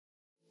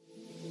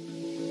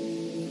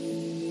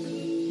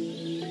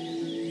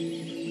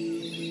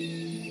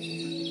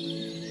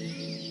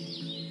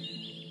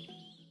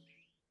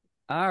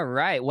All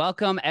right.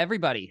 Welcome,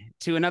 everybody,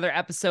 to another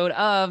episode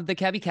of the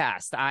Kebby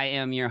Cast. I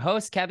am your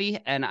host, Kebby,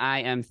 and I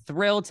am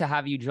thrilled to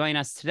have you join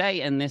us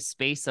today in this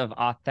space of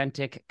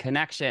authentic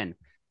connection.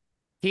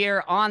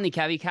 Here on the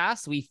Kebby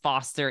Cast, we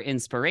foster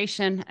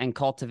inspiration and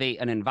cultivate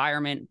an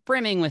environment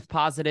brimming with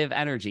positive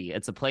energy.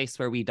 It's a place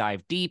where we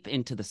dive deep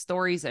into the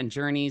stories and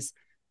journeys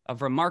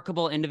of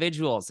remarkable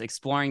individuals,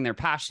 exploring their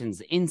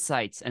passions,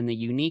 insights, and the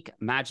unique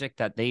magic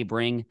that they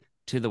bring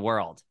to the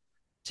world.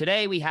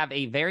 Today, we have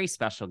a very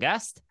special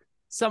guest,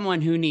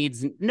 someone who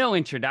needs no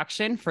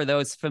introduction for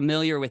those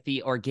familiar with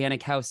the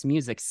organic house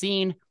music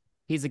scene.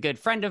 He's a good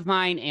friend of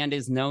mine and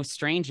is no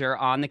stranger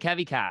on the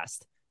Kebby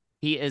Cast.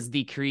 He is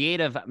the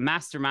creative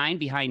mastermind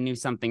behind New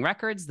Something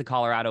Records, the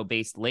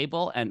Colorado-based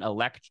label and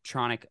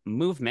electronic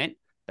movement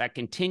that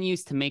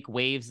continues to make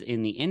waves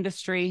in the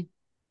industry.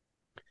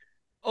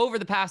 Over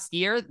the past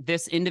year,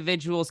 this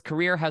individual's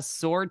career has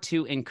soared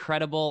to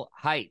incredible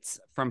heights,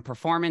 from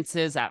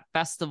performances at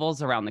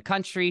festivals around the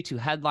country to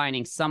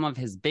headlining some of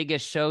his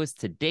biggest shows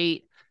to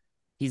date.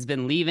 He's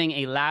been leaving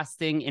a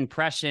lasting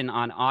impression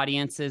on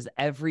audiences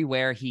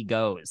everywhere he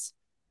goes.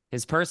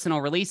 His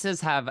personal releases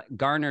have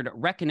garnered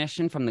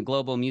recognition from the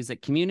global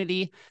music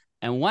community,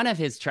 and one of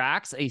his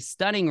tracks, a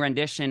stunning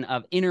rendition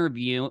of Inner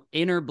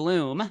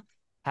Bloom,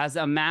 has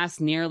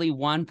amassed nearly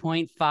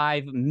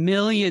 1.5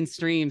 million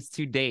streams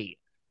to date.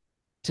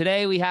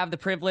 Today, we have the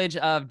privilege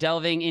of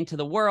delving into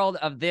the world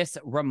of this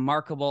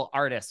remarkable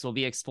artist. We'll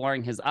be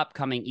exploring his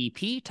upcoming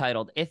EP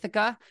titled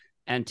Ithaca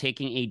and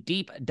taking a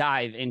deep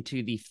dive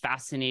into the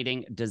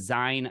fascinating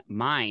design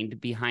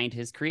mind behind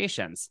his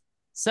creations.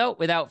 So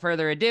without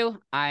further ado,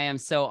 I am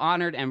so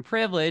honored and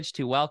privileged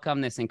to welcome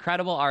this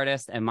incredible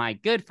artist and my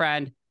good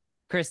friend,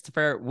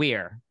 Christopher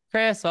Weir.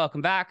 Chris,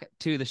 welcome back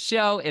to the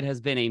show. It has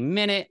been a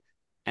minute,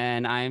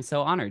 and I am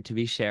so honored to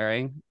be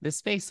sharing this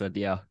space with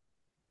you.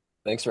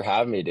 Thanks for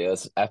having me, dude.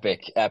 It's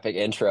epic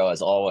intro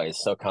as always.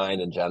 So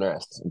kind and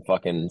generous. I'm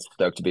fucking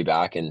stoked to be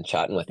back and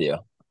chatting with you.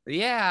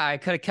 Yeah, I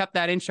could have kept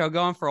that intro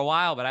going for a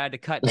while, but I had to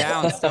cut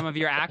down some of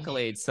your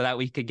accolades so that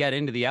we could get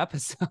into the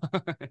episode.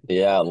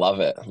 Yeah, love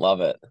it. Love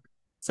it.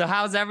 So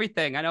how's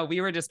everything? I know we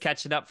were just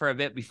catching up for a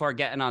bit before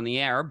getting on the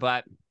air,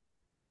 but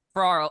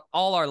for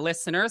all our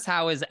listeners,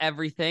 how is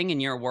everything in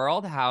your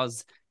world? How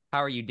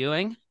are you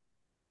doing?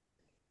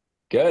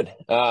 Good.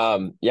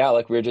 Yeah,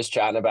 like we were just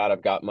chatting about,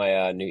 I've got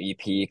my new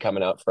EP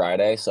coming out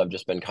Friday, so I've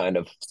just been kind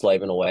of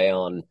slaving away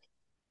on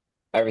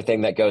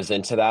everything that goes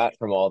into that,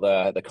 from all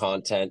the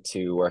content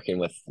to working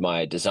with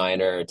my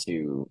designer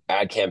to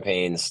ad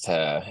campaigns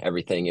to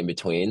everything in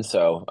between.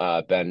 So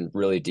been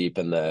really deep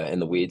in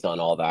the weeds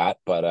on all that,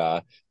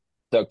 but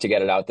stoked to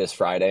get it out this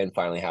Friday and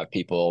finally have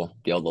people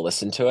be able to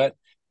listen to it.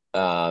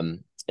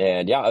 And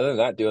yeah, other than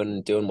that,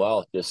 doing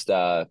well. Just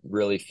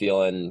really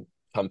feeling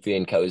comfy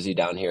and cozy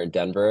down here in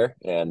Denver,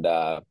 and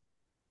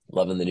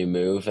loving the new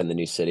move and the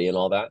new city and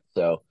all that.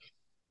 So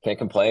can't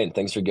complain.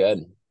 Things are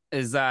good.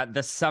 Is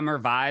the summer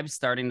vibe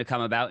starting to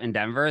come about in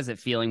Denver? Is it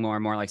feeling more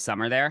and more like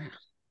summer there?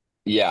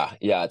 Yeah.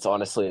 It's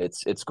honestly,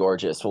 it's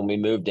gorgeous. When we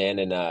moved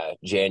in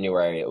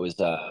January, it was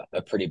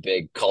a pretty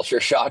big culture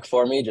shock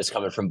for me, just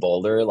coming from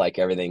Boulder. Like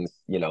everything's,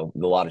 a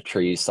lot of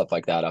trees, stuff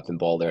like that up in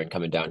Boulder, and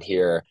coming down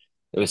here,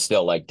 it was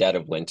still like dead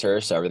of winter,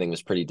 so everything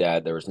was pretty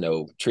dead. There was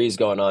no trees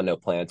going on, no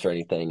plants or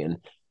anything. And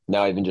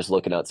now even just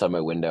looking outside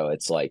my window,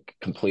 it's like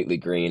completely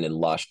green and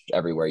lush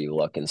everywhere you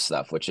look and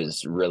stuff, which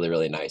is really,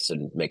 really nice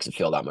and makes it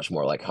feel that much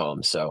more like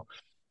home. So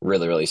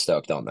really, really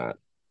stoked on that.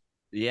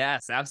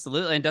 Yes,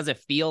 absolutely. And does it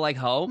feel like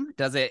home?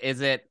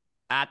 Is it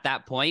at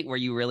that point where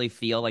you really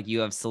feel like you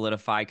have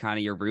solidified kind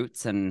of your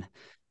roots and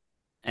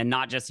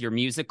not just your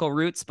musical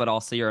roots, but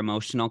also your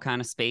emotional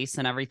kind of space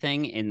and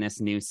everything in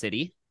this new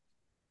city?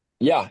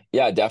 Yeah,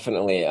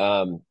 definitely.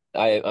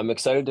 I'm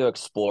excited to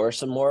explore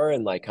some more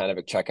and like kind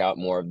of check out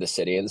more of the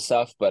city and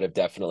stuff, but I've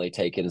definitely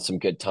taken some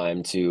good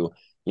time to,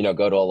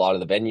 go to a lot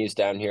of the venues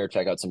down here,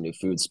 check out some new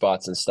food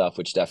spots and stuff,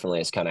 which definitely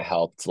has kind of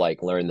helped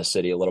like learn the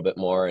city a little bit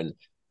more. And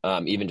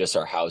even just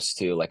our house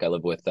too. Like I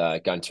live with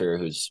Gunter,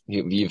 who's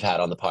you've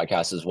had on the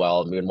podcast as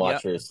well, Yep.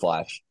 Moonwatcher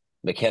slash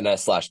McKenna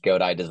slash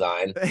Godai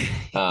Design.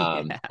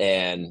 Yeah.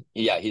 And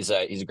yeah, he's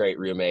a great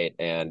roommate,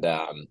 and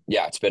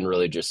yeah, it's been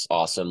really just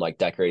awesome like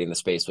decorating the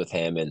space with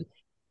him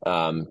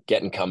and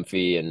getting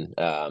comfy and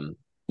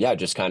yeah,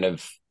 just kind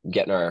of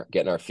getting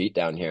our feet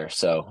down here.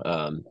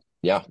 So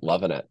yeah,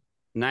 loving it.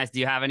 Nice. Do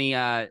you have any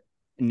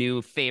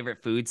new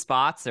favorite food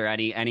spots or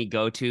any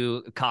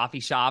go-to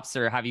coffee shops,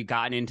 or have you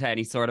gotten into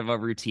any sort of a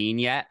routine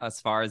yet as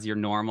far as your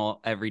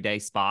normal everyday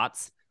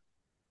spots?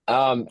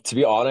 To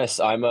be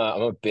honest, I'm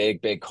a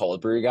big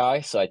cold brew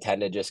guy, so I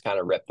tend to just kind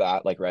of rip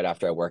that like right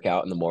after I work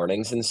out in the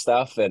mornings and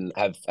stuff, and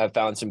have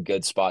found some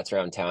good spots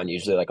around town,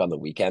 usually like on the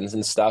weekends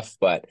and stuff.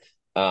 But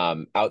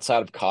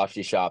outside of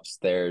coffee shops,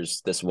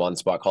 there's this one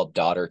spot called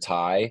Daughter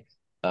Thai,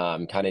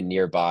 kind of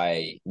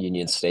nearby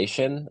Union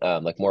Station,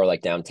 like more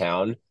like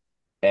downtown.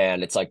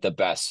 And it's like the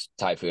best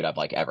Thai food I've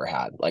like ever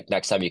had. Like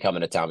next time you come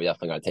into town, we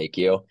definitely gonna take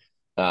you.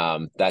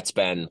 That's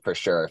been for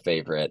sure a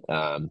favorite.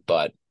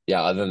 But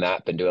yeah, other than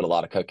that, been doing a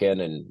lot of cooking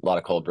and a lot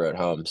of cold brew at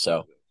home.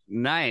 So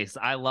Nice.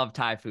 I love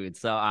Thai food,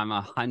 so I'm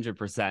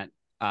 100%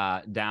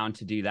 down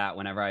to do that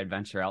whenever I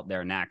venture out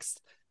there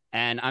next.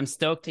 And I'm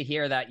stoked to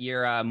hear that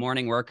your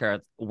morning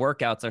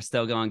workouts are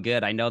still going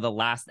good. I know the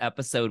last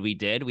episode we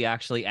did, we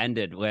actually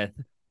ended with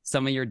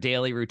some of your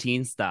daily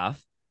routine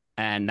stuff,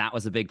 and that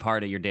was a big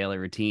part of your daily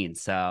routine.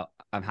 So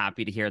I'm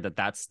happy to hear that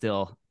that's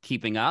still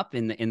keeping up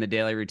in the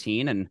daily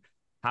routine. And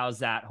how's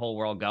that whole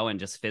world going?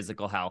 Just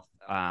physical health,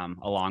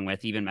 along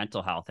with even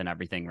mental health and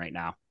everything right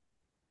now.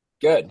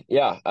 Good.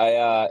 Yeah.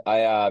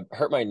 I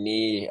hurt my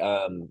knee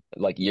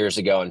like years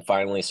ago and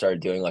finally started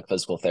doing like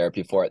physical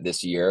therapy for it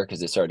this year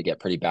because it started to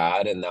get pretty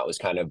bad. And that was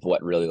kind of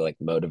what really like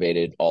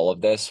motivated all of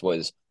this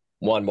was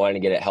one,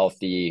 wanting to get it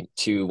healthy,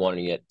 two,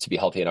 wanting it to be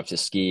healthy enough to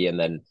ski. And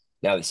then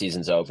now the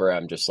season's over,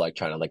 I'm just like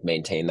trying to like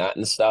maintain that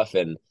and stuff.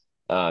 And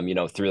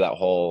through that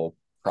whole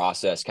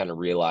process, kind of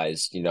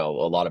realized, a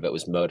lot of it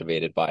was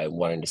motivated by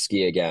wanting to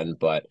ski again,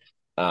 but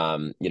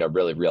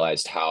really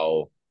realized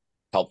how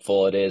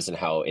helpful it is and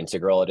how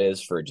integral it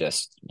is for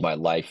just my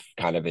life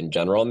kind of in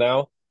general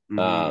now. Mm-hmm.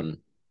 Um,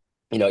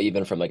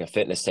 even from like a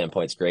fitness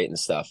standpoint, it's great and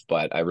stuff,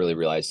 but I really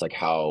realized like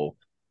how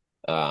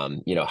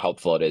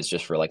helpful it is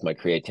just for like my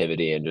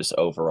creativity and just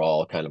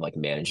overall kind of like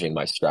managing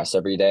my stress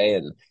every day.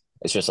 And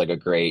it's just like a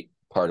great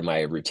part of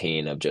my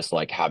routine of just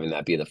like having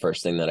that be the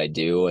first thing that I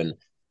do and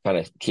kind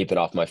of keep it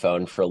off my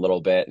phone for a little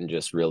bit and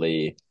just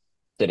really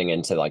sitting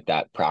into like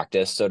that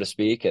practice, so to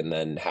speak, and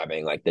then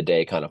having like the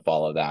day kind of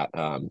follow that.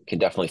 Can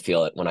definitely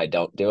feel it when I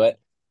don't do it.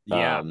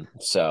 Yeah.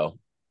 So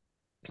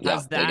yeah,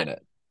 Has digging that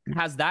it.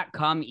 has that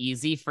come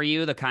easy for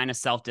you, the kind of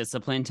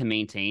self-discipline to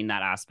maintain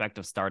that aspect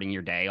of starting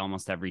your day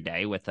almost every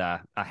day with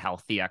a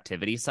healthy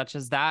activity such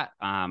as that?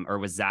 Or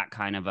was that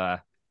kind of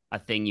a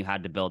thing you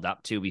had to build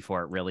up to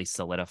before it really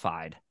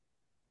solidified?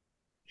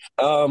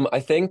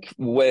 I think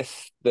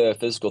with the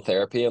physical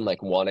therapy and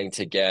like wanting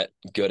to get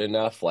good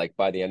enough, like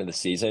by the end of the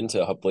season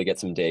to hopefully get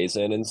some days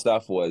in and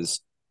stuff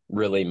was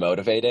really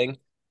motivating.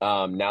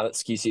 Now that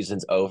ski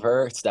season's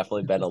over, it's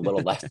definitely been a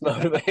little less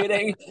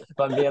motivating, if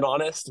I'm being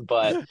honest.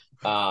 But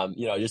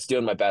just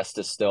doing my best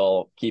to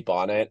still keep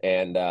on it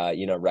and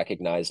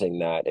recognizing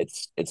that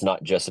it's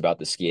not just about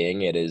the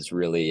skiing. It is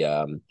really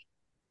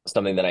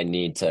something that I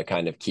need to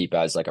kind of keep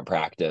as like a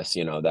practice,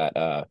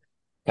 that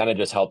kind of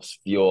just helps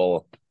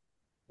fuel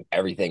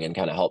everything and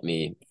kind of help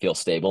me feel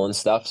stable and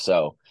stuff.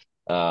 So,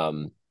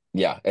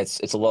 yeah,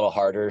 it's a little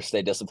harder to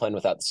stay disciplined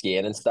without the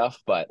skiing and stuff,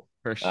 but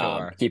For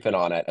sure. keeping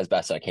on it as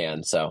best I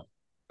can. So,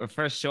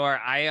 For sure.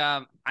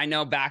 I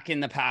know back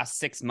in the past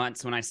 6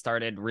 months when I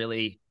started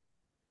really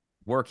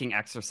working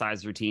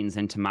exercise routines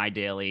into my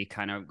daily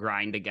kind of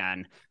grind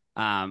again.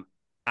 Um,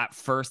 at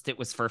first, it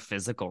was for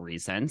physical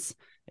reasons.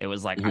 It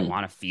was like, I mhm.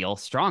 want to feel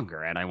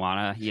stronger and I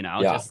want to,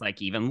 Yeah, just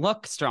like even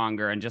look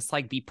stronger and just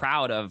like be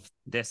proud of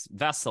this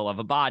vessel of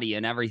a body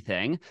and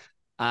everything.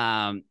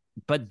 Um,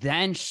 but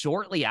then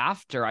shortly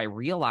after, I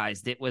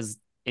realized it was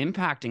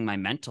impacting my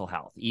mental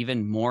health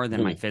even more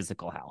than my mhm.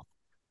 physical health.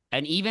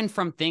 And even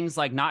from things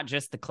like not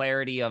just the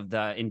clarity of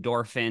the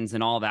endorphins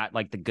and all that,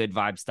 like the good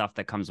vibe stuff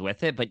that comes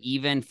with it, but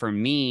even for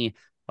me,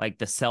 like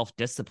the self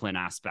discipline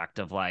aspect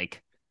of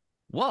like,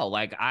 whoa,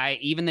 like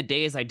even the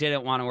days I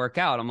didn't want to work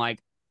out, I'm like,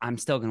 I'm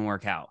still going to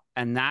work out.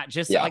 And that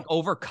just Yeah, like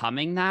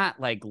overcoming that,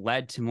 like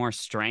led to more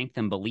strength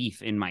and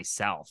belief in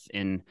myself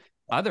in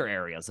other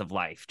areas of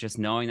life. Just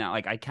knowing that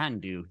like I can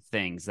do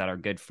things that are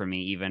good for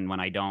me, even when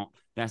I don't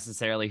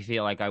necessarily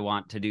feel like I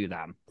want to do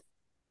them.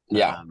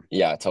 yeah, Um,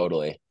 yeah,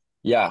 totally.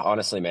 Yeah,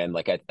 honestly, man,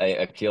 like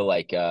I feel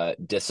like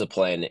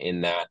discipline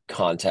in that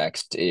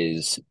context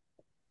is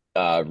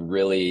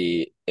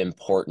really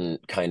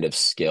important kind of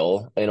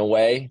skill in a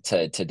way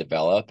to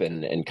develop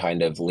and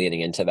kind of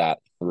leaning into that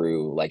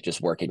through like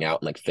just working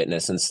out and like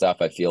fitness and stuff.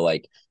 I feel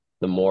like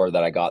the more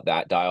that I got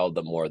that dialed,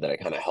 the more that it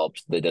kind of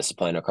helped the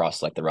discipline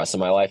across like the rest of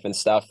my life and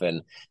stuff.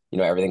 And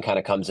everything kind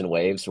of comes in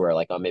waves where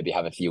like I'll maybe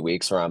have a few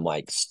weeks where I'm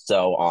like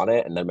so on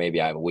it, and then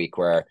maybe I have a week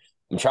where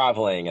I'm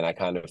traveling and I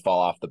kind of fall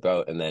off the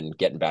boat, and then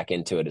getting back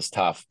into it is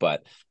tough.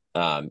 But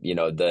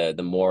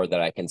the more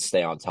that I can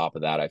stay on top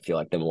of that, I feel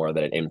like the more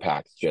that it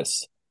impacts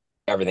just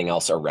everything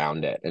else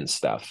around it and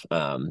stuff.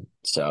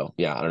 So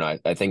yeah, I don't know.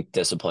 I think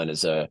discipline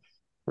is a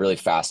really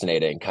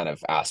fascinating kind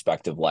of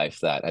aspect of life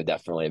that I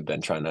definitely have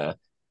been trying to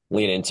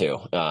lean into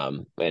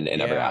in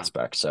every yeah.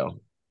 aspect.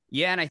 So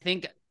Yeah, and I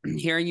think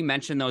hearing you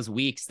mention those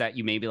weeks that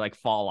you maybe like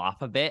fall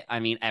off a bit, I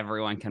mean,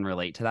 everyone can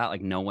relate to that.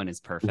 Like no one is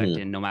perfect,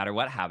 mhm. and no matter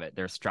what habit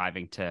they're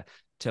striving to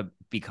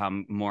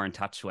become more in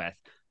touch with.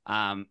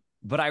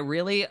 But I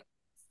really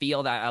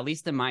feel that at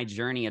least in my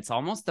journey, it's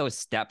almost those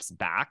steps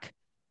back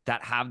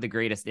that have the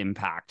greatest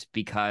impact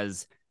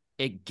because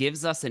it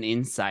gives us an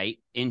insight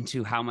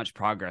into how much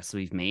progress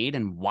we've made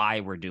and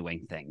why we're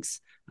doing things.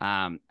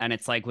 And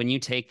it's like when you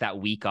take that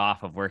week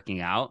off of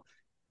working out,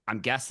 I'm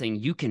guessing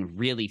you can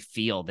really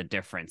feel the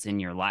difference in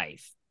your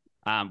life.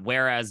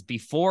 Whereas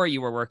before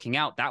you were working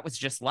out, that was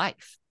just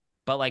life.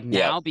 But like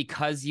Yeah, now,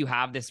 because you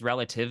have this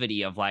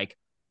relativity of like,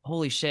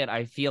 holy shit,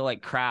 I feel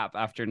like crap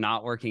after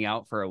not working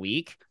out for a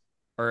week,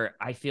 or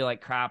I feel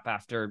like crap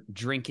after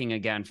drinking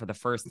again for the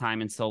first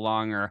time in so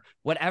long, or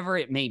whatever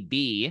it may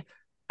be.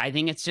 I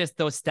think it's just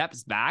those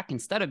steps back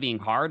instead of being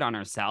hard on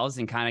ourselves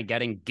and kind of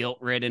getting guilt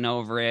ridden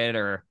over it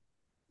or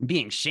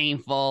being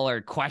shameful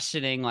or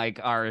questioning like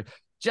our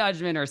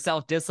judgment or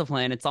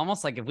self-discipline. It's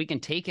almost like if we can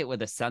take it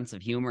with a sense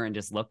of humor and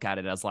just look at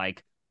it as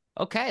like,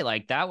 okay,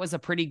 like that was a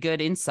pretty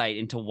good insight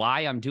into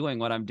why I'm doing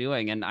what I'm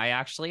doing. And I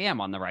actually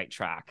am on the right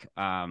track.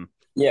 You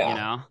Yeah.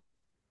 know?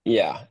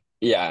 Yeah.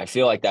 Yeah. I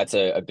feel like that's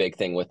a big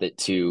thing with it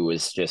too,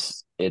 is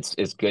just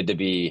it's good to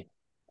be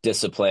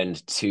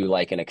disciplined to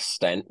like an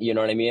extent. You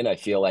know what I mean? I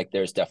feel like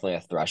there's definitely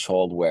a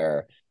threshold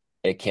where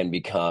it can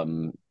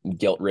become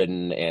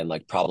guilt-ridden and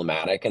like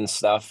problematic and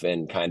stuff,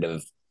 and kind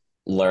of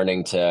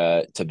learning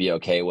to be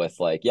okay with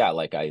like, yeah,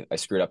 like I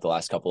screwed up the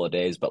last couple of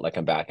days, but like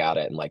I'm back at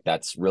it. And like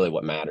that's really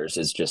what matters,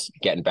 is just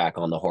getting back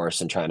on the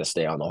horse and trying to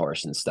stay on the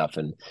horse and stuff,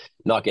 and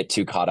not get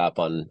too caught up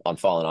on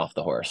falling off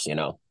the horse, you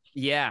know?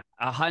 Yeah,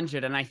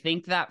 100. And I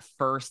think that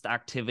first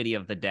activity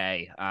of the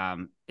day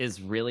is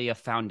really a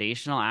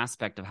foundational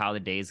aspect of how the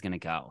day is going to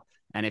go.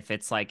 And if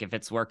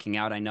it's working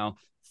out, I know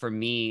for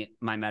me,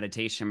 my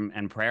meditation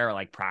and prayer,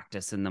 like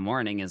practice in the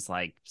morning, is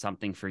like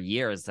something for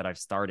years that I've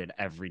started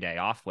every day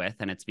off with.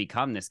 And it's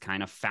become this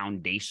kind of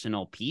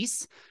foundational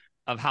piece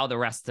of how the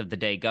rest of the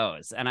day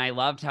goes. And I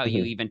loved how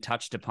you Mhm. even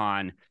touched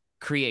upon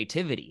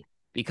creativity,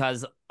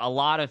 because a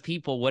lot of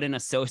people wouldn't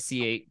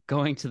associate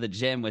going to the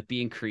gym with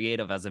being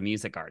creative as a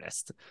music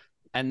artist.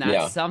 And that's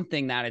Yeah,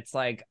 something that it's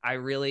like, I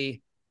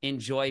really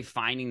enjoy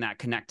finding that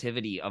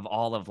connectivity of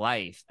all of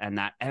life, and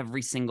that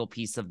every single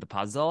piece of the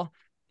puzzle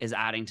is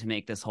adding to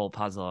make this whole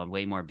puzzle a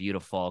way more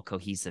beautiful,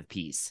 cohesive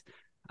piece.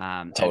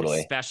 And totally.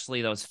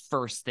 especially those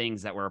first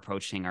things that we're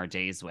approaching our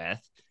days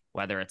with,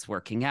 whether it's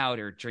working out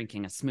or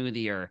drinking a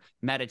smoothie or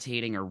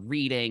meditating or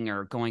reading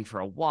or going for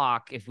a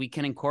walk, if we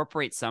can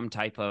incorporate some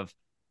type of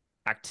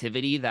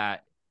activity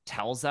that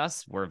tells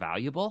us we're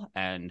valuable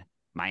and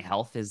my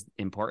health is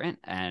important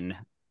and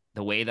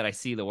the way that I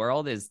see the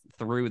world is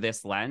through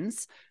this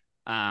lens.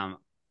 Um,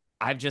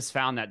 I've just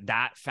found that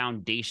that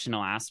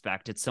foundational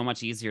aspect, it's so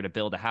much easier to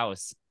build a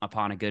house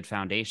upon a good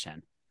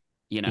foundation,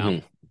 you know?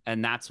 Hmm.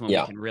 And that's when we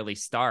Yeah, can really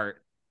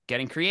start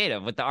getting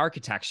creative with the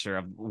architecture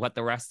of what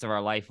the rest of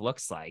our life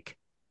looks like.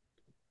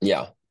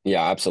 yeah,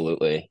 yeah,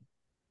 absolutely.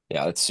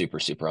 Yeah, that's super,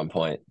 super on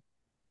point.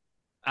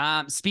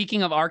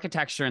 Speaking of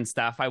architecture and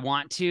stuff, I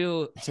want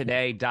to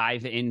today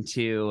dive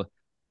into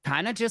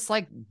kind of just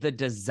like the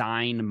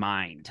design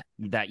mind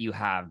that you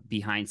have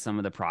behind some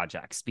of the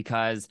projects.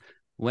 Because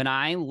when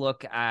I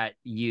look at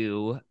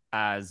you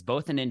as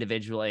both an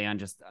individual and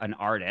just an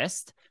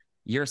artist,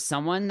 you're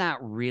someone that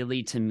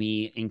really, to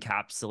me,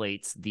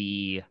 encapsulates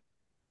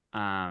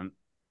um,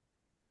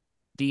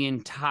 the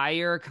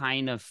entire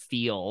kind of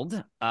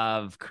field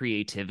of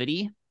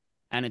creativity.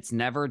 And it's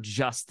never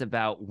just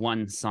about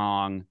one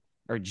song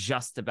or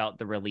just about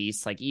the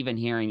release. Like even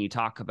hearing you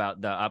talk about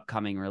the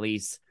upcoming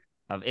release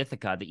of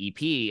Ithaca, the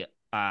EP,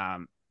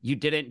 you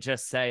didn't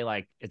just say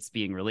like it's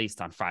being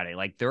released on Friday.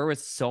 Like there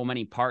was so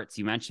many parts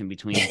you mentioned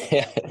between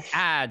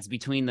ads,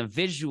 between the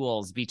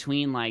visuals,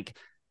 between like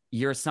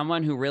you're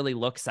someone who really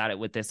looks at it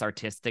with this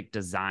artistic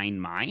design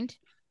mind.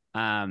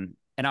 And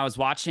I was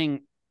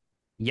watching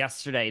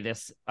yesterday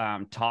this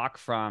talk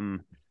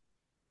from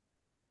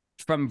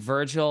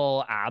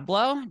Virgil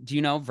Abloh. Do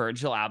you know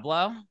Virgil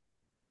Abloh?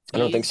 I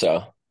don't think He's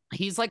so.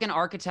 he's like an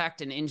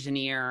architect and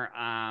engineer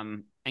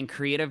and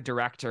creative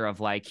director of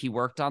like he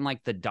worked on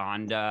like the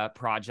Donda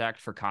project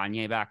for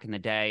Kanye back in the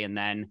day, and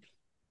then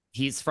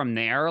he's from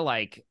there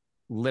like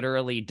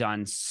literally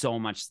done so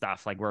much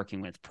stuff like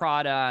working with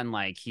Prada, and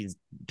like he's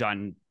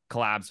done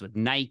collabs with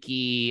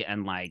Nike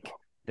and like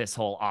this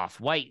whole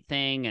off-white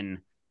thing, and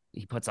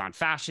he puts on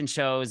fashion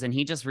shows, and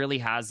he just really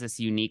has this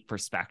unique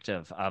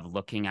perspective of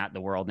looking at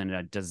the world in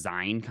a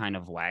design kind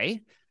of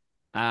way.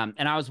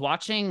 And I was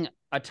watching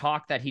a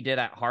talk that he did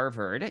at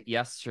Harvard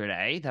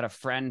yesterday that a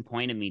friend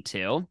pointed me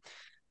to.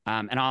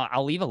 And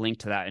I'll leave a link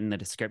to that in the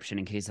description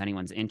in case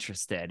anyone's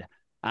interested.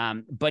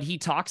 But he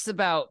talks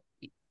about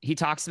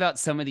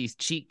some of these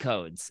cheat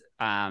codes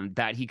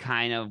that he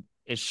kind of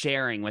is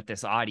sharing with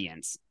this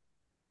audience.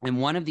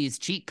 And one of these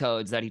cheat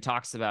codes that he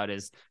talks about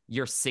is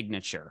your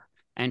signature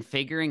and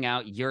figuring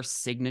out your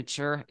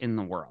signature in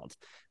the world.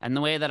 And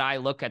the way that I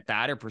look at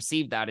that or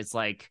perceive that is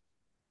like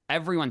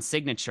everyone's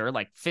signature,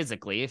 like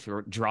physically, if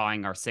you're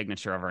drawing our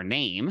signature of our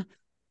name,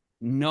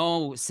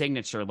 no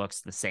signature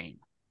looks the same.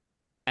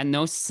 And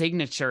no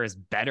signature is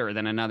better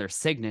than another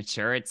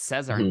signature. It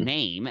says our Mhm.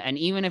 name. And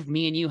even if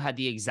me and you had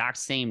the exact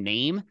same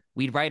name,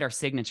 we'd write our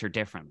signature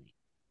differently.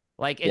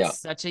 Like it's Yeah.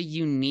 such a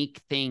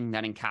unique thing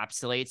that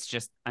encapsulates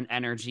just an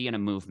energy and a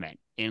movement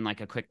in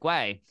like a quick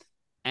way.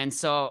 And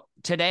so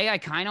today I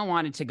kind of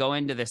wanted to go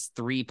into this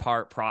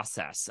three-part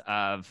process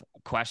of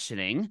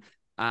questioning.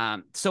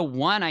 So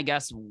one, I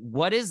guess,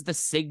 what is the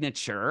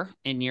signature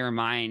in your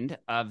mind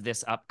of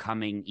this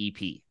upcoming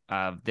EP,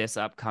 of this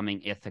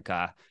upcoming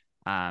Ithaca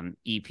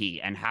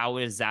EP, and how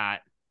is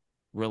that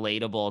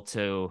relatable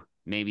to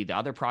maybe the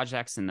other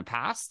projects in the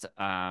past?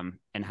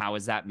 And how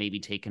has that maybe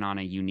taken on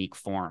a unique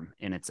form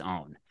in its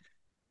own?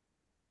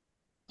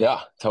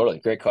 Yeah, totally.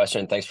 Great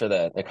question. Thanks for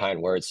the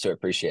kind words too.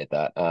 Appreciate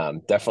that.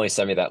 Definitely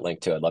send me that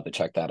link too. I'd love to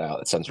check that out.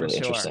 It sounds For really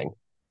sure. interesting.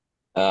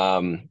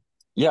 Um,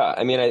 yeah,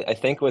 I mean, I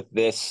think with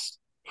this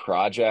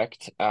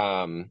project,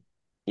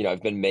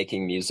 I've been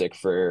making music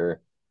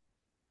for,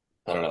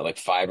 I don't know, like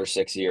 5 or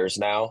 6 years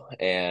now.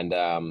 And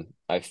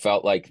I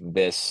felt like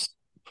this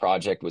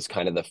project was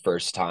kind of the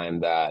first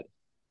time that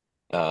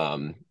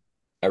um,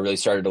 I really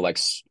started to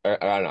I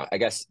don't know, I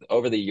guess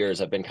over the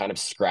years, I've been kind of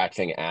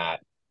scratching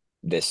at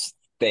this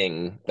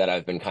thing that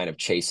I've been kind of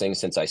chasing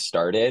since I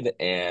started.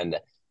 And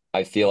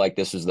I feel like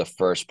this was the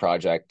first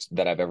project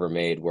that I've ever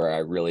made where I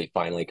really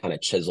finally kind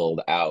of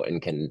chiseled out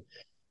and can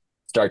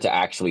start to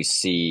actually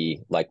see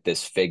like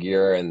this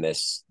figure and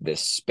this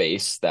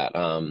space that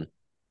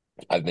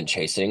I've been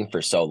chasing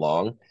for so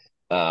long.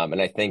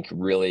 And I think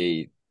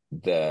really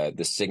the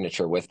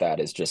signature with that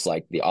is just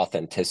like the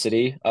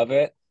authenticity of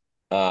it.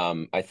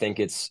 I think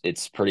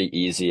it's pretty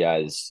easy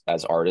as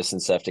artists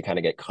and stuff to kind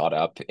of get caught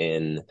up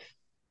in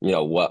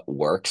what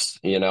works,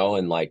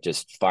 and like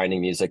just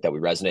finding music that we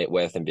resonate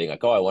with and being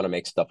like, oh, I want to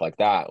make stuff like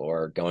that,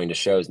 or going to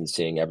shows and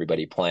seeing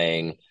everybody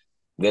playing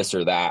this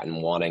or that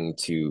and wanting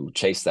to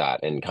chase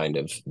that and kind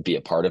of be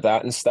a part of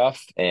that and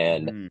stuff.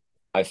 And Hmm.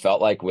 I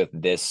felt like with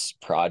this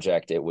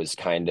project, it was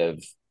kind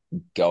of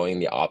going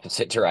the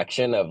opposite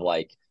direction of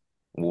like,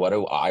 what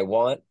do I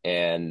want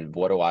and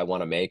what do I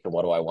want to make and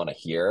what do I want to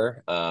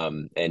hear?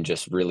 And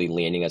just really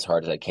leaning as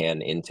hard as I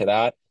can into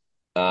that.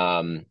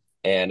 And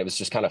it was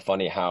just kind of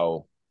funny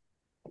how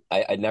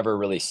I never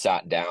really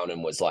sat down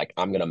and was like,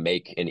 I'm gonna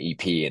make an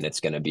EP and it's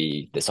gonna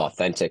be this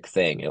authentic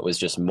thing. It was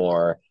just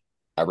more,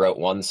 I wrote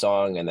one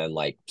song and then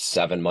like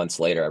 7 months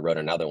later, I wrote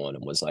another one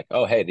and was like,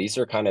 oh, hey, these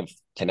are kind of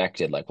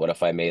connected. Like, what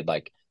if I made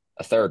like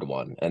a third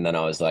one? And then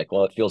I was like,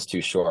 well, it feels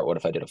too short. What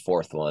if I did a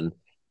fourth one?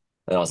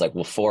 And I was like,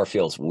 well, four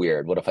feels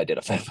weird. What if I did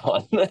a fifth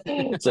one?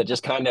 So it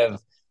just kind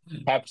of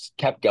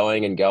kept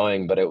going and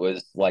going, but it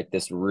was like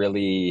this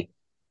really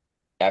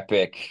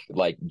epic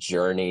like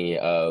journey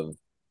of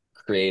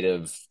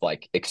creative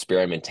like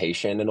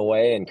experimentation in a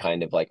way and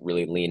kind of like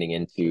really leaning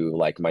into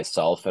like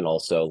myself and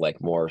also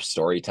like more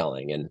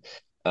storytelling and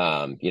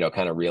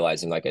kind of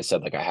realizing like I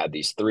said like I had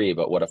these three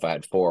but what if I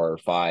had four or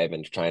five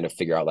and trying to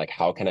figure out like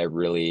how can I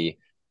really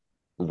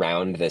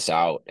round this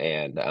out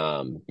and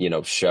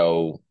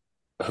show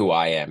who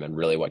I am and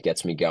really what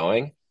gets me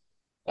going.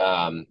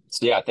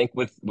 So yeah, I think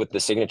with the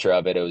signature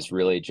of it, it was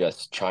really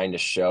just trying to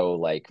show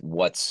like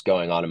what's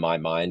going on in my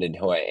mind and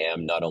who I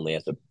am, not only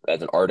as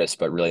an artist,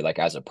 but really like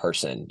as a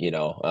person,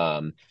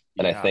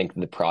 and I Yeah. think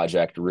the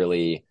project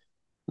really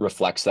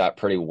reflects that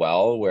pretty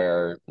well,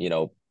 where,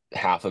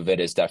 half of it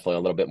is definitely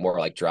a little bit more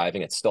like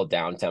driving. It's still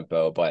down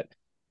tempo, but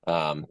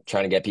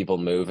trying to get people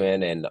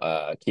moving and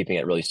keeping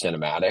it really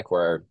cinematic,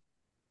 where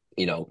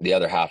the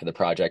other half of the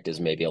project is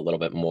maybe a little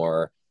bit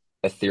more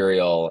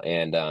ethereal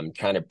and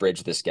trying to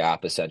bridge this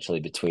gap essentially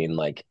between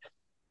like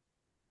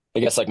I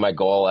guess like my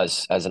goal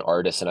as an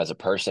artist and as a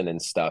person and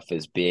stuff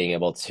is being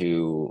able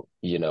to,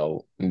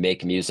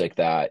 make music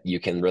that you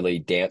can really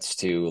dance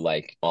to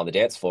like on the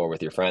dance floor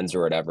with your friends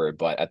or whatever,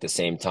 but at the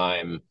same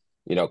time,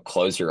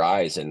 close your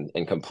eyes and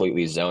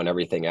completely zone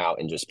everything out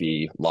and just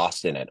be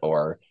lost in it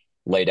or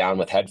lay down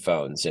with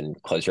headphones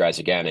and close your eyes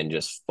again and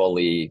just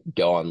fully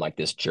go on like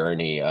this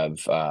journey of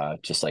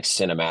just like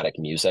cinematic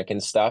music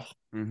and stuff.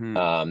 Hmm.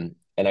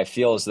 And I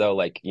feel as though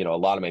like, a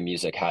lot of my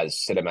music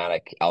has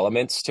cinematic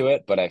elements to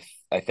it, but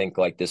I think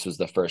like this was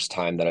the first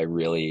time that I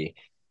really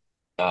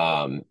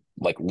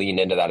like leaned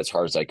into that as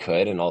hard as I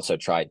could and also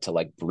tried to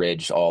like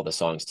bridge all the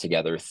songs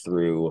together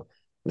through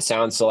the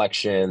sound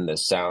selection, the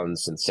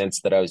sounds and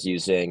synths that I was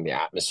using, the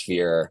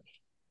atmosphere,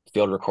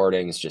 field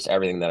recordings, just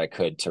everything that I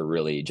could to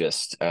really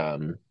just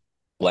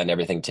blend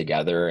everything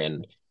together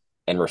and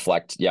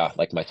reflect, yeah,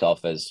 like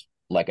myself as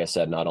like I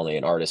said, not only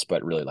an artist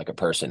but really like a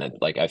person. And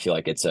like I feel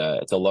like it's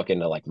a look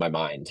into like my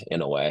mind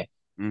in a way.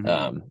 Hmm.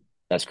 Um,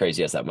 as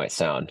crazy as that might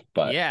sound,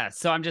 but Yeah,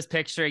 so I'm just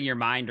picturing your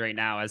mind right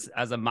now as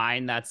a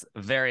mind that's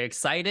very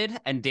excited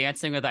and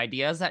dancing with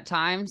ideas at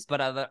times,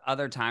 but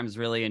other times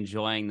really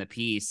enjoying the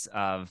piece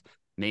of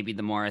maybe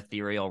the more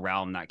ethereal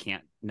realm that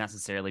can't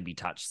necessarily be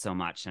touched so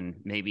much, and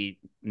maybe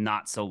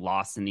not so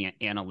lost in the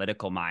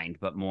analytical mind,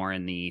 but more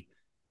in the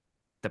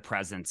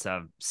presence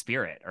of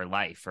spirit or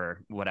life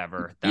or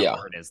whatever that yeah.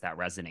 word is that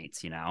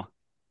resonates, you know?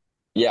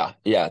 Yeah,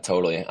 yeah,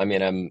 totally. I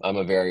mean, I'm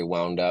a very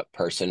wound up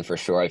person for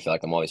sure. I feel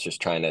like I'm always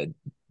just trying to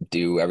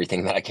do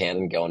everything that I can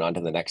and going on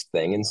to the next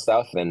thing and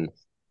stuff. And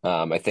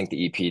I think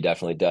the EP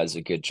definitely does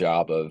a good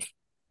job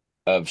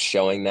of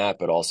showing that,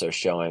 but also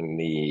showing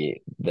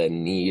the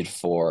need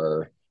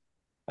for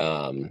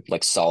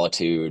like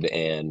solitude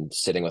and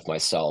sitting with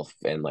myself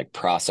and like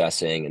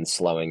processing and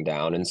slowing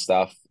down and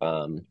stuff.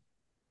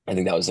 I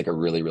think that was like a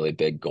really, really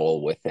big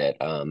goal with it.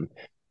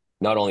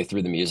 Not only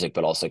through the music,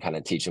 but also kind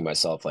of teaching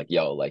myself like,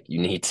 yo, like you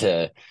need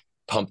to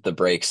pump the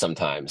brakes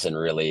sometimes and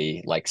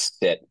really like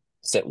sit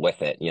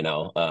with it,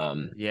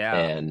 Yeah.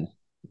 and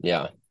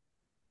yeah.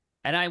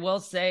 And I will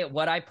say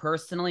what I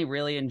personally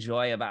really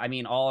enjoy about, I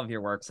mean, all of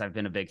your works I've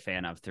been a big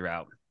fan of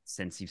throughout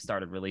since you've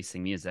started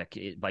releasing music,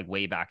 like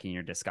way back in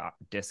your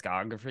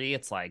discography.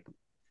 It's like,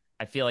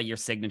 I feel like your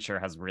signature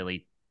has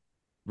really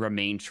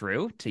remained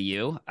true to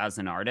you as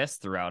an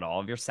artist throughout all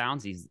of your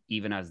sounds,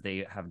 even as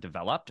they have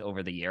developed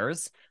over the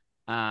years.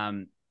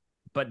 Um,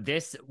 but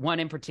this one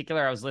in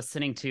particular, I was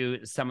listening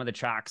to some of the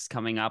tracks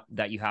coming up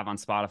that you have on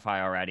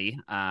Spotify already.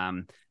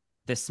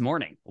 This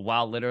morning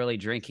while literally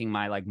drinking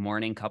my like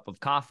morning cup of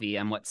coffee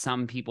and what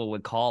some people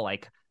would call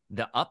like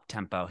the up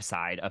tempo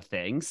side of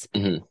things.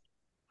 Mhm.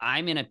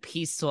 I'm in a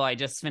peaceful, I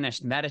just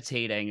finished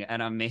meditating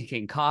and I'm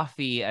making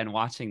coffee and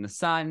watching the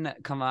sun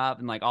come up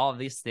and like all of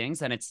these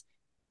things. And it's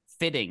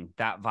fitting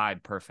that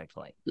vibe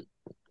perfectly.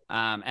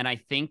 And I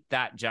think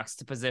that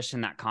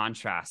juxtaposition, that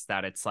contrast,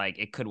 that it's like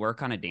it could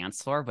work on a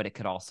dance floor, but it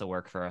could also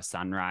work for a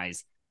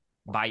sunrise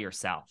by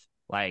yourself,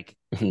 like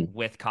Mhm.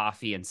 with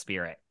coffee and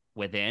spirit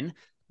within.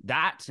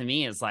 That to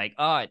me is like,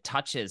 oh, it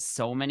touches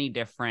so many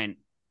different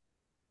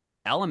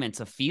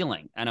elements of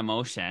feeling and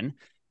emotion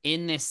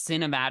in this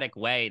cinematic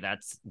way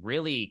that's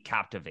really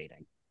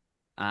captivating.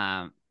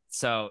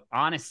 So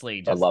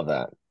honestly, I just love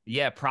that.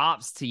 yeah,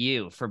 props to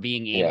you for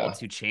being able Yeah.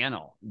 to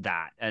channel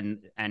that and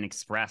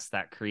express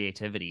that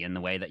creativity in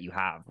the way that you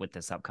have with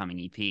this upcoming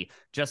EP,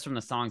 just from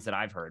the songs that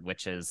I've heard,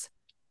 which is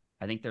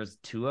I think there's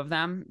two of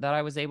them that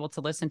I was able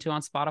to listen to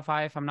on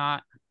Spotify, if I'm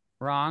not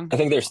wrong. I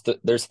think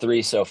there's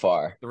three so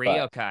far, Three, but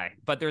okay.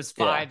 But there's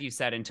yeah. five you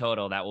said in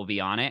total that will be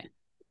on it.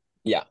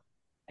 Yeah.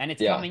 And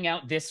it's Yeah. coming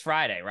out this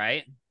Friday,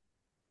 right?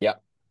 Yeah.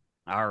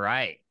 All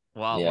right.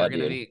 Well, Yeah, we're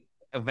gonna dude.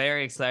 be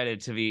very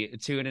excited to be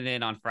tuning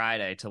in on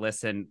Friday to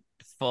listen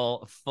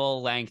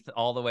full length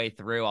all the way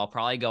through. I'll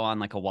probably go on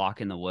like a walk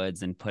in the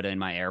woods and put in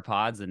my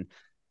AirPods and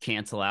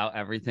cancel out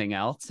everything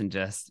else and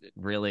just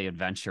really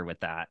adventure with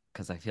that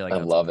because I feel like I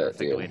that's a love it,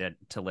 perfect way dude.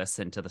 to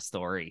listen to the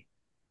story.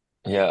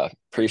 Yeah,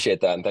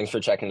 appreciate that. And thanks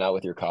for checking it out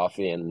with your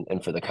coffee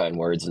and for the kind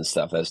words and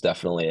stuff. That's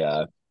definitely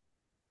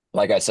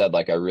like I said,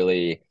 like I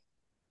really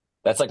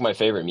that's like my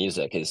favorite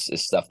music is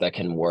stuff that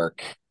can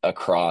work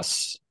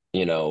across,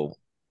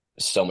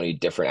 so many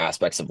different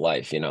aspects of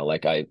life.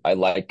 Like I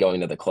like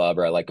going to the club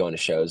or I like going to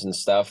shows and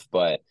stuff,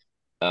 but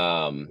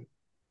um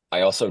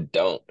I also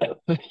don't.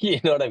 You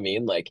know what I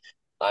mean? Like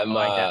I'm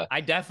Oh,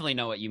 I definitely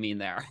know what you mean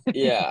there.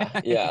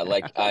 yeah,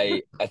 like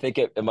I think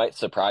it might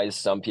surprise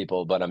some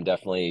people, but I'm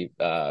definitely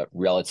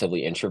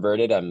relatively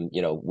introverted.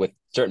 With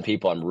certain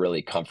people I'm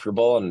really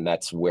comfortable and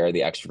that's where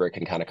the extrovert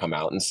can kind of come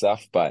out and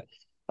stuff. But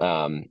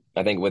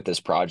I think with this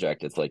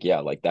project it's like yeah,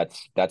 like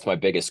that's my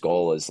biggest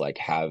goal is like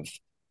have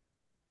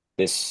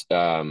this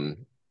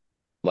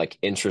like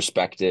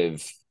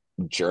introspective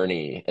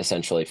journey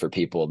essentially for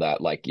people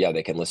that like yeah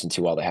they can listen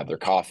to while they have their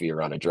coffee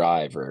or on a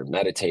drive or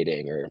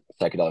meditating or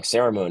psychedelic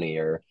ceremony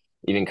or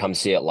even come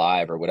see it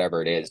live or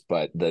whatever it is,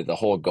 but the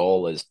whole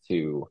goal is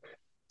to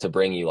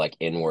bring you like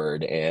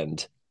inward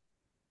and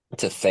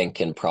to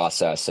think and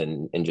process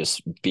and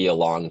just be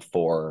along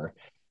for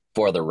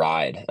the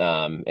ride.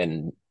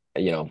 And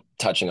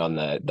touching on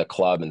the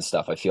club and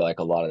stuff, I feel like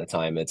a lot of the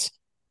time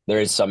there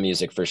is some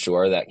music for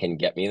sure that can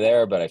get me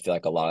there, but I feel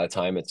like a lot of the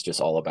time it's just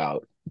all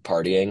about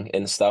partying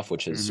and stuff,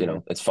 which is, Hmm.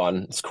 it's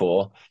fun, it's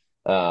cool.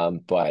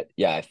 But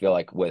yeah, I feel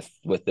like with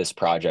this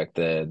project,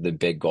 the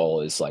big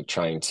goal is like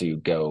trying to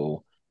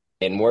go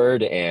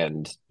inward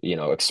and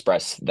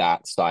express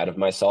that side of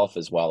myself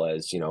as well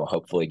as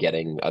hopefully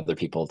getting other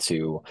people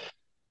to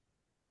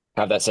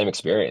have that same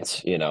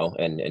experience,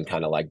 and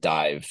kind of like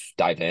dive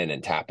in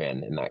and tap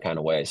in that kind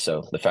of way.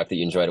 So the fact that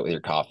you enjoyed it with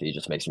your coffee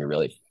just makes me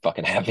really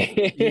fucking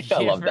happy. I Yeah,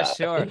 love for that.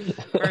 sure.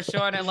 For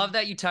sure. And I love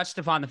that you touched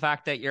upon the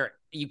fact that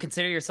you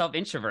consider yourself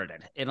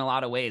introverted in a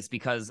lot of ways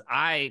because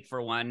I,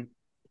 for one,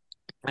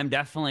 I'm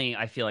definitely,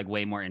 I feel like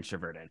way more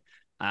introverted.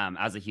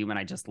 As a human,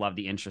 I just love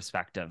the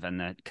introspective and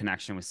the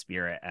connection with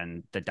spirit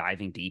and the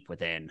diving deep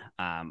within.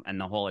 And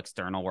the whole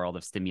external world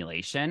of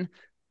stimulation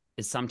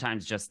is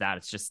sometimes just that.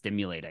 It's just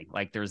stimulating.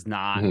 Like there's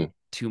not Mhm.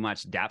 too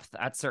much depth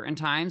at certain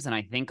times. And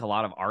I think a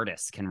lot of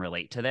artists can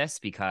relate to this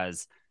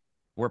because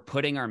we're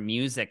putting our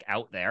music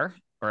out there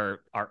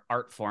or our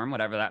art form,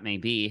 whatever that may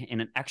be,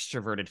 in an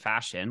extroverted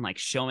fashion, like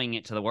showing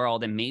it to the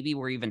world. And maybe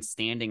we're even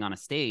standing on a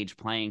stage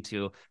playing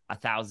to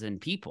 1,000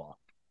 people.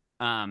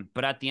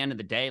 But at the end of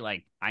the day,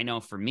 like I know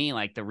for me,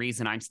 like the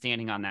reason I'm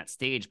standing on that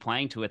stage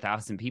playing to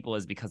 1,000 people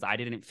is because I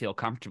didn't feel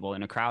comfortable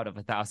in a crowd of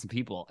 1,000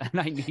 people, and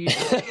I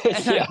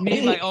Yeah.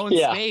 need my own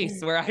Yeah.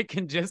 space where I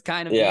can just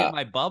kind of be in Yeah.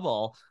 my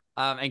bubble,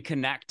 and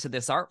connect to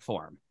this art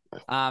form.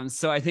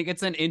 So I think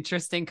it's an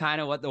interesting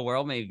kind of what the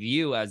world may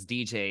view as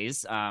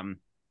DJs.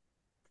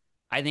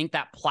 I think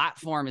that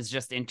platform is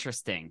just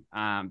interesting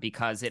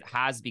because it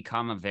has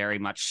become a very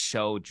much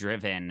show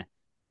driven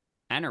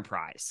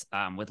enterprise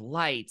with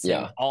lights and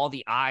Yeah. all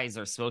the eyes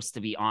are supposed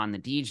to be on the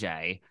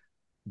DJ.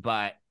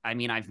 But I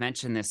mean, I've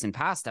mentioned this in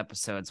past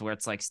episodes where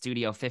it's like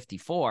Studio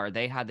 54,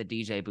 they had the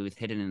DJ booth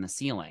hidden in the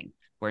ceiling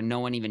where no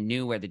one even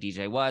knew where the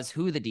DJ was,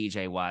 who the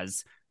DJ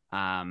was.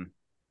 Um,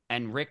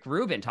 And Rick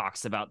Rubin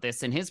talks about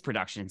this in his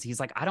productions. He's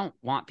like, I don't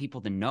want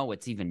people to know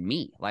it's even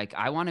me. Like,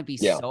 I want to be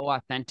Yeah. so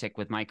authentic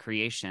with my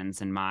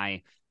creations and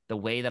the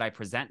way that I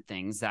present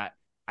things, that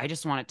I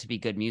just want it to be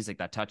good music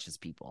that touches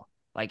people.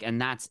 Like,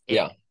 and that's it.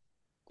 Yeah.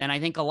 And I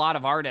think a lot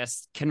of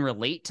artists can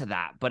relate to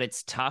that, but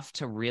it's tough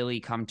to really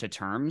come to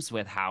terms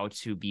with how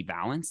to be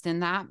balanced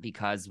in that,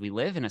 because we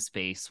live in a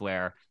space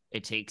where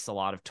it takes a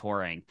lot of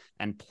touring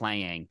and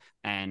playing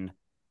and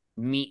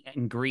meet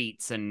and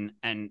greets and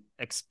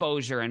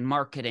exposure and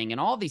marketing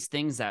and all these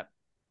things that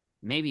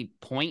maybe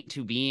point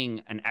to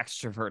being an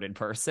extroverted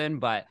person,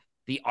 but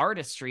the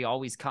artistry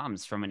always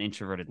comes from an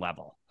introverted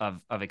level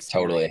of Totally.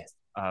 experience,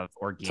 of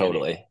organic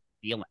Totally.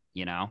 feeling,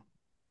 you know?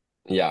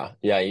 Yeah,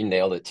 yeah, you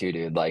nailed it too,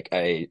 dude. Like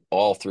I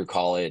all through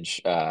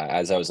college,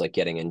 as I was like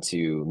getting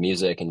into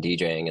music and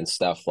DJing and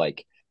stuff,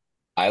 like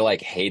I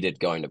like hated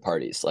going to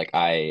parties. Like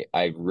I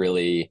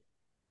really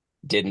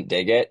didn't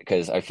dig it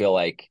because I feel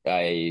like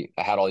I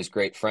had all these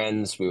great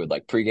friends. We would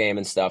like pregame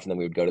and stuff, and then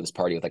we would go to this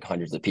party with like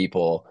hundreds of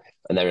people,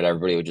 and then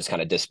everybody would just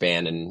kind of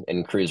disband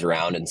and cruise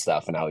around and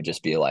stuff. And I would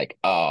just be like,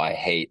 oh, I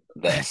hate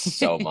this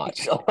so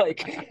much.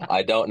 Like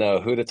I don't know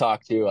who to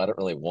talk to. I don't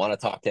really want to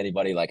talk to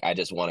anybody. Like I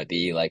just want to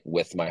be like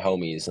with my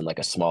homies in like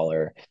a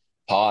smaller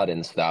pod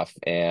and stuff.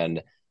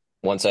 And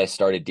once I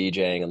started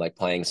DJing and like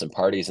playing some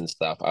parties and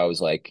stuff, I was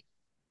like,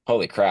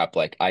 holy crap,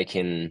 like I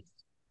can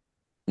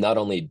not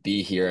only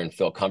be here and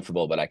feel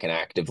comfortable, but I can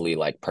actively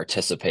like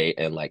participate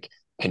and like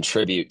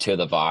contribute to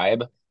the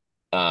vibe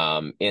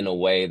in a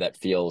way that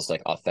feels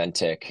like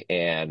authentic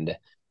and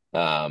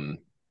um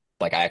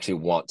like I actually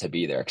want to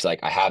be there because like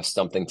I have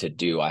something to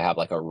do. I have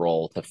like a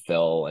role to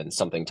fill and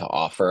something to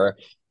offer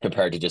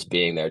compared to just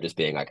being there, just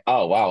being like,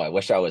 oh wow, I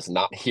wish I was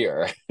not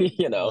here,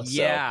 you know?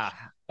 So Yeah.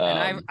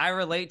 And um I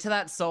relate to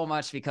that so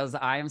much because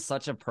I am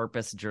such a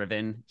purpose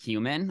driven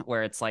human,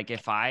 where it's like,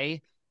 if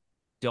I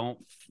don't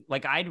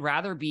like, I'd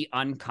rather be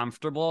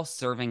uncomfortable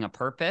serving a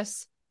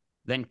purpose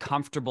than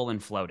comfortable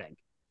and floating.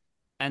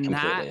 And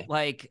that, completely.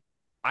 like,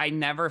 I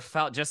never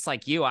felt, just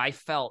like you, I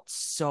felt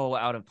so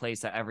out of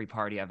place at every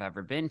party I've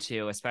ever been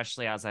to,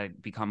 especially as I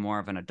become more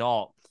of an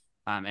adult,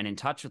 and in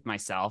touch with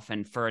myself.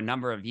 And for a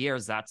number of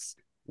years, that's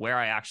where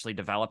I actually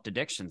developed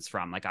addictions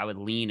from. Like, I would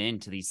lean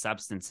into these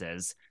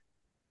substances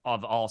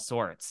of all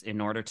sorts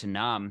in order to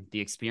numb the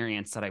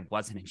experience that I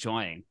wasn't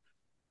enjoying.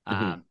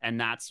 Hmm. And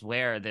that's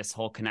where this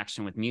whole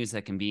connection with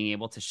music and being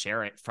able to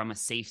share it from a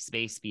safe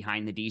space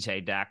behind the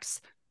DJ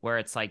decks, where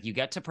it's like you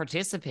get to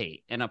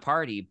participate in a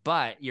party,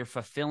 but you're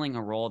fulfilling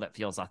a role that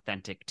feels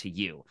authentic to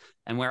you.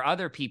 And where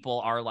other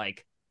people are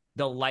like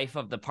the life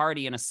of the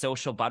party in a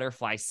social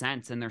butterfly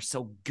sense, and they're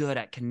so good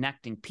at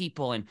connecting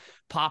people and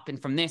popping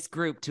from this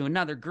group to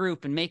another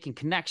group and making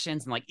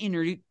connections and like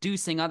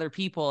introducing other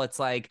people. It's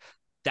like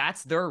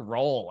that's their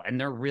role, and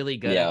they're really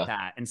good at Yeah.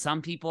 that. And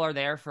some people are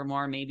there for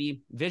more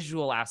maybe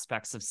visual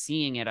aspects of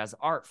seeing it as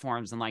art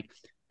forms, and like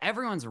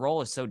everyone's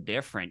role is so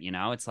different, you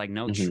know? It's like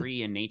no Hmm.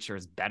 tree in nature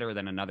is better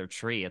than another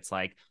tree. It's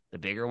like the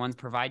bigger ones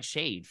provide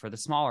shade for the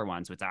smaller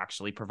ones, which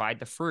actually provide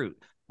the fruit,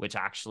 which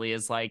actually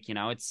is like, you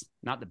know, it's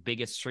not the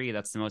biggest tree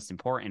that's the most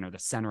important or the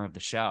center of the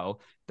show.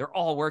 They're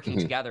all working Hmm.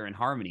 together in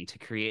harmony to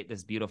create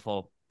this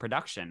beautiful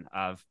production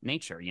of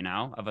nature, you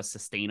know, of a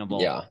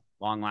sustainable, Yeah.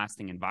 long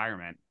lasting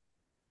environment.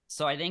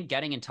 So I think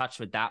getting in touch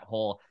with that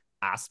whole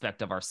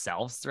aspect of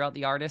ourselves throughout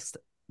the artist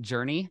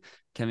journey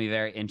can be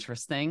very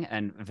interesting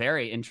and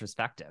very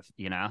introspective,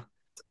 you know?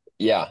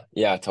 Yeah,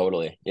 yeah,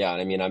 totally. Yeah,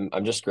 and I mean,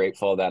 I'm just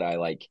grateful that I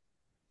like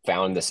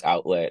found this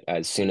outlet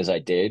as soon as I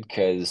did,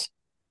 because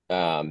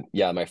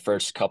yeah, my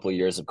first couple of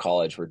years of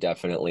college were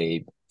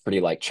definitely pretty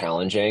like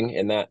challenging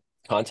in that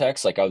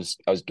context. Like I was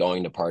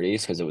going to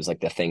parties because it was like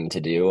the thing to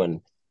do,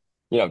 and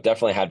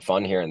definitely had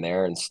fun here and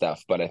there and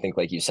stuff. But I think,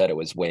 like you said, it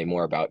was way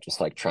more about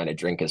just like trying to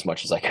drink as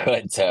much as I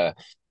could to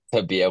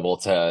be able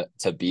to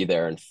be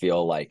there and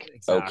feel like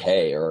Exactly.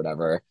 okay or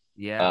whatever.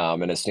 Yeah.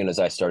 And as soon as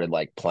I started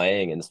like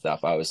playing and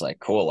stuff, I was like,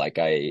 cool, like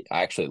I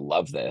actually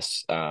love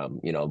this.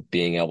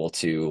 Being able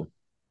to,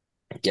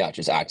 yeah,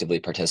 just actively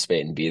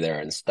participate and be there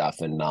and stuff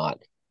and not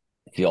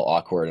feel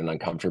awkward and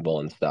uncomfortable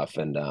and stuff.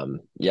 And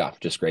yeah,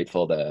 just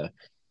grateful to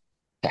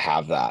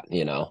have that.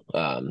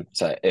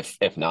 So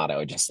if not, I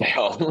would just stay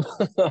home.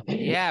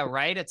 Yeah,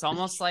 right. It's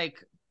almost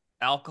like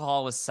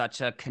alcohol was such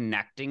a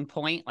connecting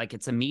point. Like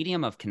it's a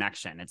medium of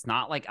connection. It's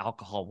not like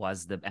alcohol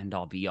was the end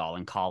all be all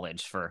in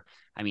college for,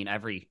 I mean,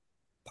 every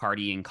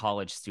partying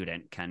college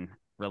student can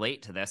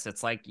relate to this.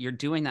 It's like you're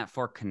doing that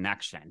for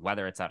connection,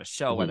 whether it's at a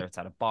show, Mhm. whether it's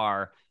at a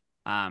bar.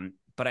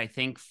 But I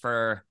think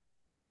for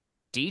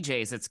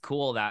DJs, it's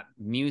cool that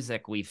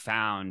music we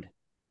found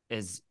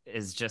is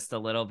just a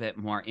little bit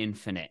more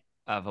infinite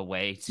of a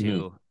way Mhm.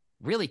 to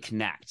really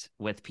connect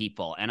with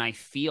people. And I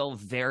feel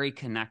very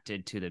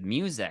connected to the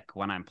music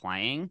when I'm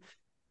playing,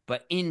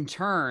 but in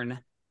turn,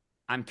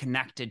 I'm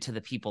connected to the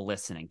people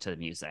listening to the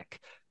music.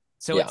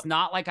 So Yeah. it's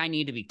not like I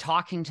need to be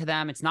talking to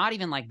them. It's not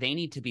even like they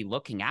need to be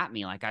looking at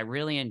me. Like I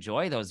really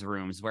enjoy those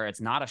rooms where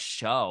it's not a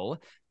show.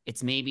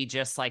 It's maybe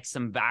just like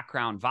some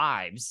background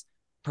vibes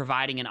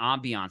providing an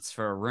ambiance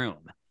for a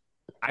room.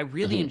 I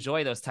really Hmm.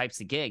 enjoy those types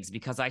of gigs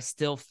because I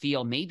still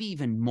feel maybe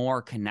even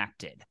more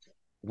connected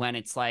when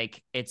it's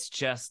like it's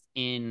just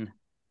in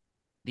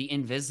the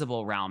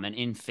invisible realm and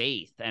in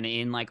faith and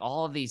in like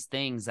all of these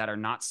things that are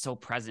not so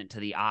present to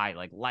the eye,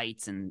 like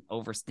lights and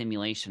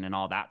overstimulation and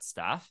all that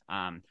stuff,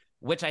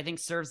 which I think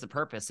serves the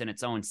purpose in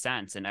its own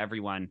sense, and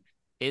everyone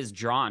is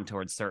drawn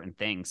towards certain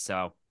things.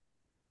 So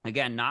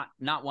again, not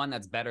one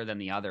that's better than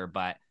the other,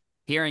 but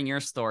hearing your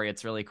story,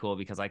 it's really cool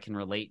because I can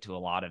relate to a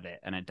lot of it,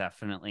 and it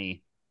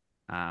definitely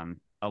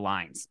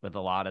aligns with a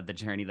lot of the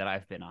journey that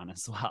I've been on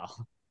as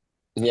well.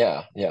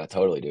 Yeah, yeah,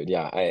 totally, dude.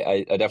 Yeah,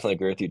 I definitely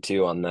agree with you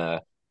too on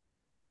the,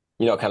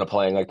 kind of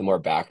playing like the more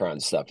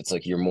background stuff. It's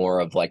like you're more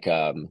of like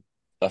a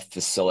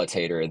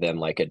facilitator than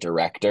like a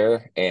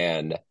director.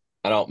 And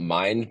I don't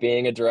mind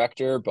being a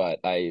director, but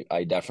I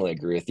definitely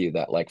agree with you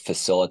that like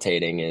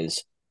facilitating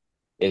is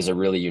a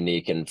really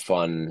unique and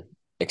fun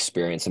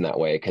experience in that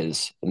way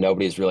because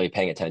nobody's really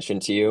paying attention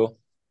to you.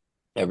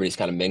 Everybody's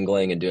kind of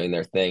mingling and doing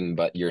their thing,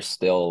 but you're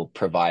still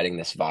providing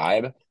this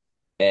vibe.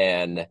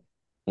 And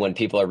when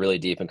people are really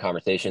deep in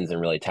conversations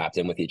and really tapped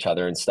in with each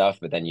other and stuff,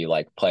 but then you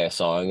like play a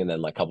song and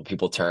then like a couple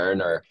people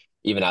turn, or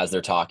even as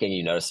they're talking,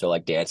 you notice they're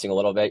like dancing a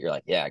little bit. You're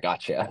like, yeah,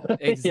 gotcha.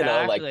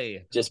 Like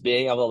Exactly. just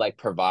being able to like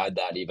provide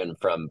that even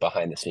from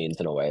behind the scenes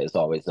in a way is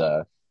always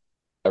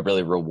a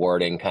really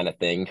rewarding kind of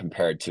thing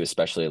compared to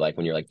especially like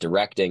when you're like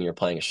directing, you're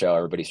playing a show,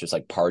 everybody's just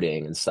like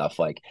partying and stuff.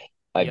 Like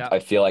Yep. I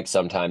feel like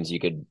sometimes you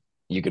could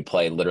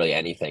play literally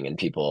anything and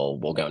people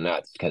will go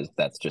nuts because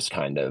that's just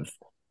kind of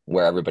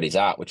where everybody's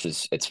at, which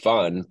is it's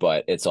fun,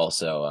 but it's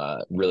also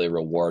really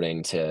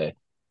rewarding to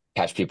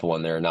catch people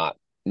when they're not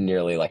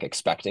nearly like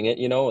expecting it,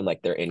 and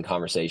like they're in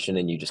conversation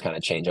and you just kind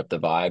of change up the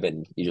vibe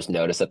and you just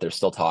notice that they're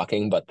still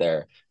talking, but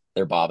they're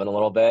bobbing a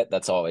little bit.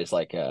 That's always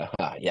like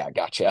yeah,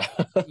 gotcha.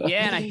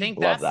 Yeah, and I think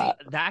Love that.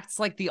 that's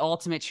like the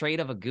ultimate trait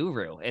of a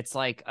guru. It's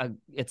like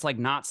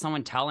not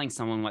someone telling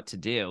someone what to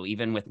do,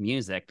 even with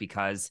music,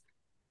 because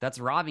that's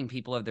robbing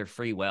people of their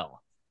free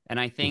will. And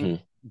I think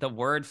Hmm. the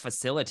word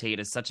facilitate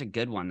is such a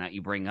good one that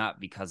you bring up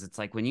because it's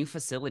like when you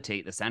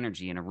facilitate this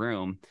energy in a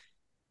room,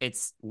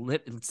 it's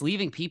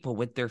leaving people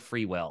with their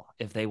free will.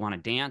 If they want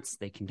to dance,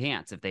 they can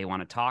dance. If they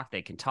want to talk,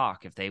 they can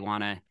talk. If they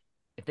want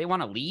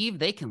to leave,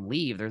 they can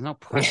leave. There's no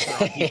pressure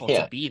on people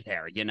to Yeah, be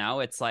there.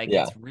 It's like yeah,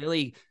 it's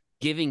really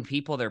giving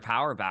people their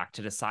power back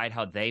to decide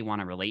how they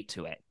want to relate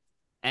to it.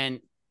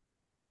 And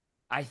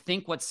I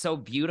think what's so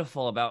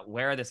beautiful about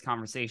where this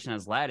conversation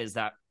has led is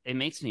that it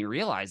makes me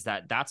realize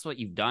that that's what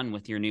you've done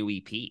with your new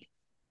EP.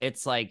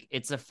 It's like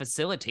it's a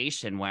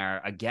facilitation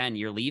where again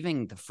you're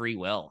leaving the free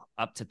will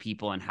up to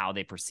people and how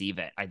they perceive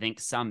it. I think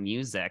some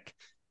music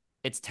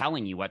it's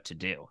telling you what to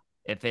do.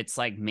 If it's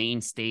like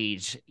main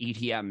stage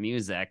EDM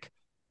music,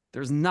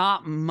 there's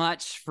not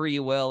much free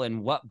will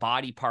in what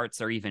body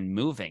parts are even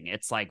moving.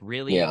 It's like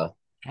really yeah.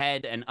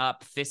 head and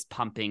up fist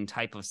pumping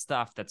type of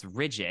stuff that's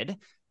rigid.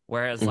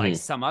 Whereas like Hmm.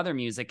 some other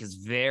music is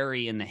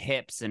very in the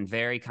hips and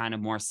very kind of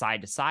more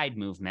side to side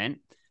movement.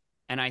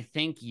 And I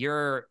think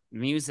your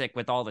music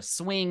with all the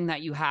swing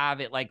that you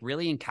have, it like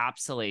really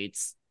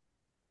encapsulates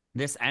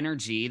this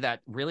energy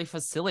that really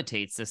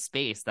facilitates this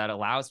space that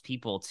allows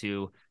people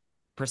to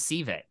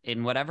perceive it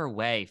in whatever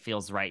way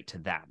feels right to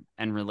them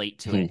and relate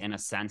to it Hmm. in a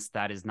sense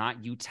that is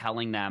not you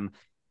telling them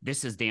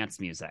this is dance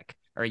music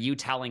or you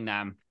telling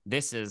them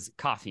this is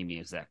coffee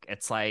music.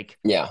 It's like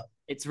Yeah,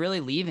 it's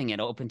really leaving it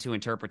open to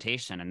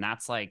interpretation, and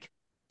that's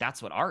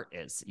what art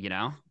is.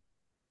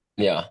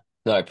 yeah.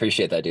 No, I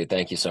appreciate that, dude.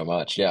 Thank you so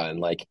much. Yeah, and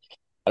like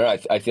I don't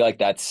know, I feel like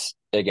that's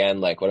again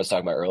like what I was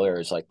talking about earlier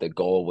is like the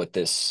goal with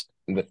this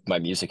with my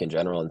music in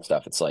general and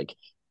stuff. It's like if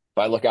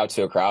I look out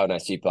to a crowd and I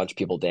see a bunch of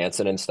people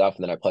dancing and stuff,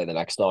 and then I play the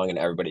next song and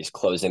everybody's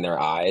closing their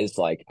eyes,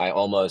 like I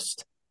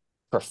almost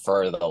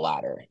prefer the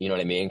latter. You know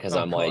what I mean? Because Of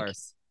I'm like,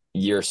 course.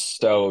 you're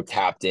so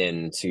tapped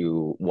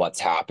into what's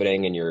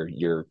happening and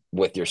you're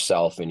with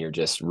yourself and you're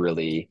just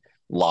really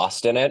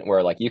lost in it.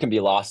 Where like you can be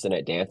lost in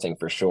it dancing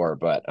for sure,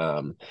 but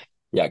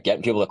yeah,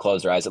 getting people to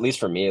close their eyes, at least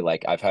for me,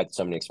 like I've had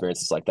so many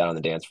experiences like that on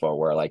the dance floor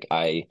where like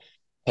I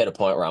hit a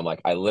point where I'm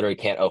like, I literally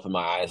can't open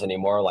my eyes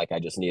anymore. Like I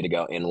just need to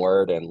go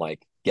inward and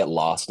like get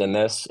lost in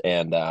this.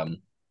 And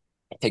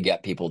to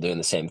get people doing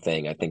the same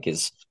thing, I think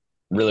is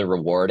really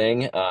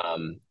rewarding.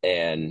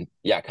 And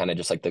yeah, kind of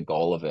just like the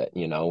goal of it,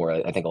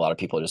 where I think a lot of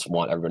people just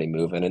want everybody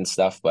moving and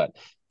stuff. But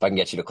if I can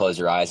get you to close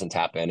your eyes and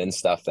tap in and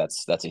stuff,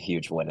 that's a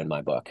huge win in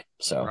my book.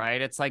 So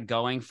Right, it's like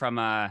going from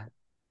a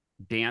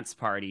dance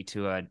party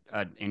to a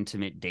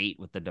intimate date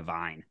with the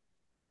divine,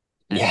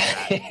 and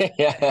yeah,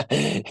 yeah,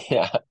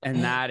 yeah,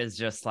 that is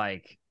just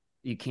like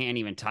you can't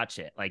even touch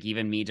it. Like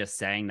even me just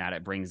saying that,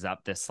 it brings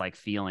up this like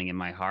feeling in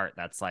my heart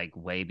that's like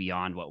way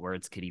beyond what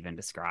words could even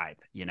describe,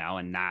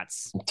 and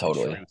that's the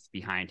totally. truth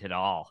behind it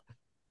all.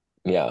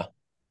 Yeah,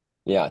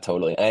 yeah,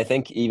 totally. And I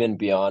think even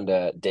beyond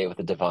a date with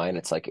the divine,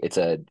 it's like it's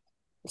a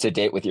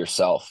date with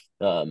yourself.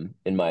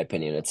 In my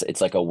opinion,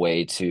 it's like a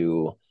way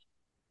to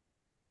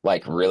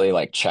like really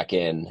like check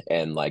in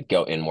and like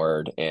go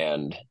inward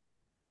and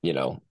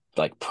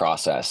like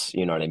process,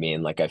 you know what I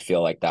mean? Like I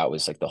feel like that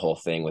was like the whole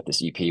thing with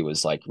this EP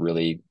was like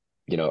really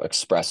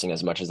expressing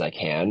as much as I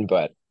can.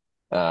 But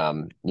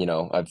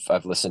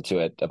I've listened to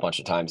it a bunch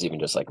of times, even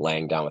just like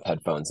laying down with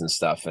headphones and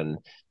stuff. And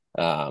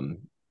um,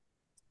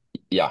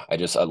 yeah,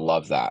 I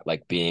love that,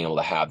 like being able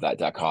to have that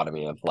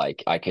dichotomy of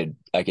like I could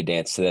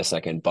dance to this, I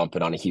can bump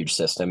it on a huge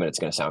system and it's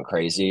going to sound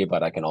crazy,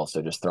 but I can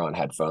also just throw on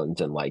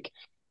headphones and like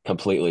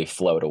completely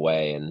float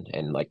away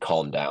and like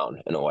calm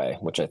down in a way,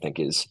 which I think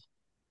is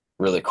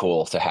really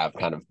cool to have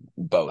kind of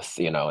both,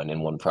 and in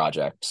one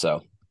project.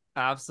 So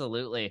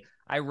Absolutely.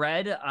 I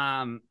read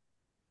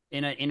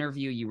in an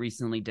interview you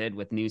recently did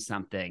with New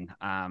Something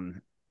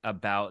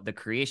about the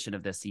creation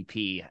of this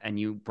EP, and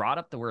you brought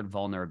up the word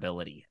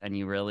vulnerability, and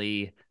you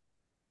really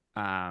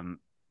um,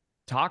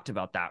 talked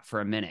about that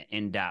for a minute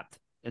in depth.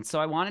 And so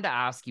I wanted to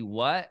ask you,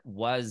 what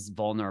was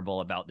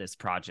vulnerable about this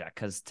project?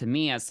 Because to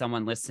me, as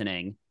someone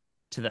listening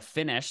to the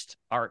finished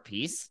art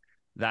piece,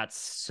 that's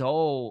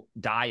so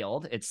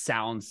dialed. It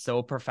sounds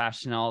so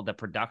professional. The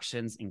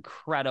production's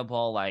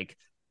incredible. Like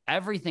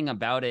everything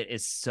about it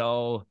is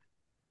so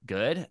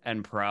good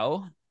and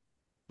pro.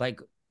 Like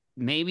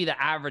maybe the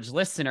average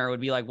listener would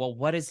be like, well,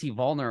 what is he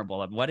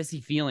vulnerable of? What is he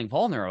feeling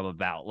vulnerable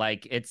about?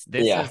 Like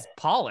this yeah. is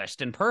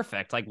polished and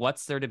perfect. Like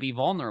what's there to be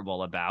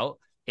vulnerable about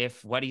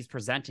if what he's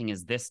presenting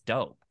is this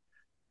dope?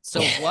 So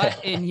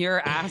what in your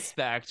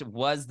aspect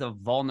was the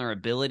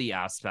vulnerability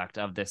aspect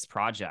of this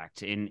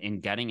project in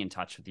getting in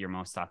touch with your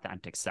most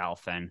authentic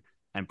self and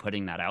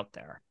putting that out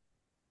there?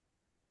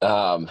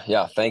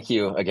 Yeah, thank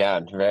you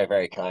again. Very,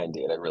 very kind,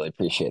 dude. I really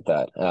appreciate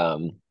that. I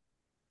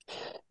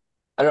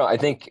don't know. I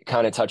think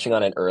kind of touching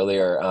on it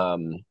earlier,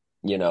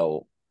 you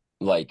know,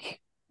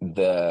 like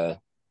the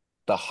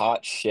the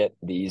hot shit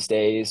these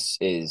days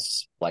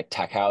is like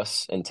tech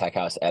house and tech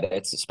house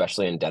edits,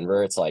 especially in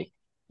Denver. It's like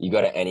you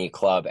go to any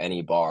club,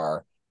 any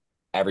bar,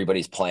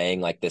 everybody's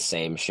playing like the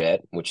same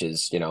shit, which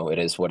is, it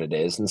is what it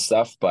is and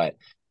stuff. But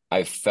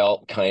I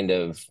felt kind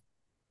of,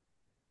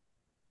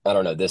 I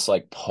don't know, this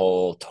like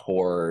pull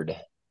toward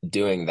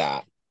doing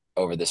that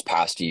over this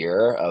past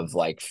year of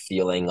like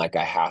feeling like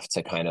I have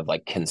to kind of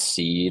like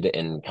concede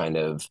and kind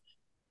of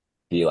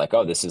be like,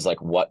 oh, this is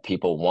like what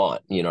people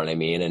want, you know what I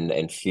mean?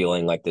 And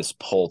feeling like this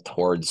pull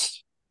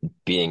towards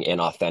being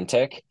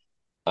inauthentic.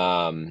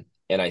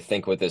 And I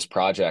think with this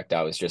project,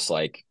 I was just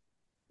like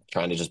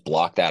trying to just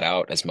block that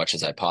out as much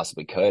as I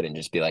possibly could and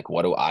just be like,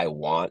 what do I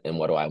want and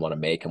what do I want to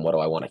make and what do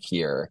I want to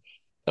hear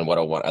and what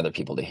do I want other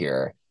people to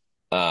hear?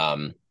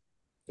 Um,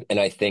 and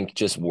I think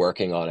just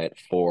working on it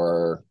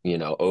for,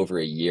 over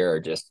a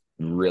year, just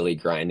really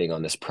grinding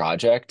on this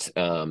project.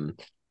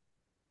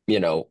 You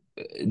know,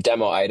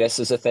 Demo-itis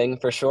is a thing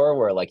for sure,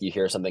 where like you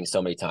hear something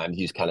so many times,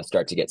 you kind of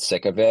start to get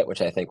sick of it,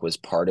 which I think was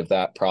part of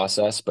that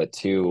process. But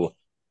two,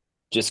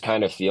 just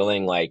kind of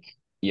feeling like,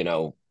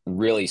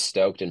 really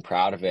stoked and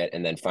proud of it,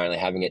 and then finally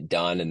having it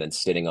done and then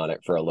sitting on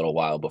it for a little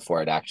while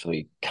before it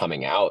actually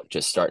coming out,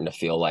 just starting to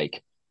feel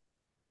like,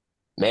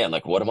 man,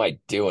 like what am I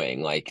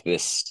doing? Like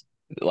this,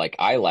 like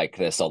I like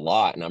this a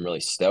lot and I'm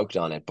really stoked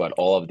on it, but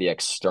all of the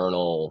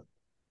external,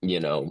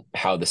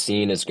 how the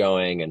scene is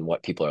going and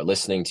what people are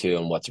listening to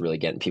and what's really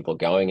getting people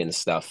going and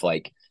stuff,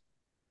 like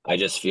I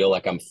just feel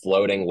like I'm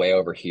floating way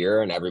over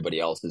here and everybody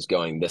else is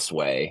going this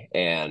way.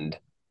 And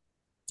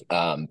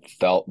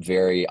felt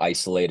very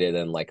isolated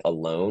and like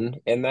alone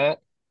in that.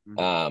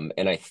 And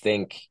I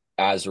think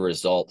as a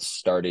result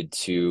started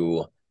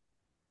to,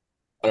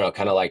 I don't know,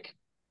 kind of like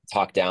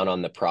talk down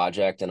on the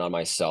project and on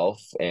myself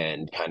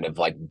and kind of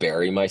like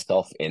bury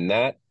myself in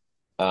that.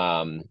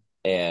 And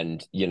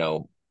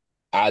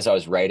as I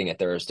was writing it,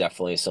 there was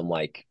definitely some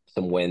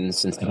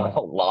wins and some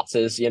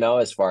losses,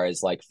 as far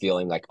as like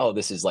feeling like, oh,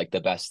 this is like the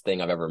best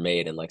thing I've ever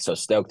made and like so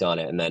stoked on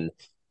it. And then,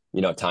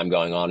 time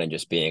going on and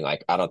just being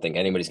like, I don't think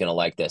anybody's gonna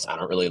like this. I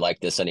don't really like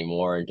this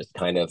anymore. And just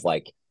kind of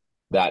like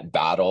that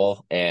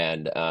battle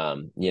and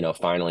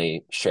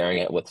finally sharing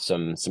it with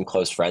some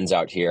close friends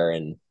out here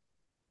and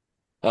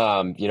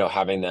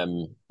having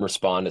them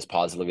respond as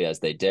positively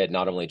as they did,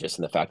 not only just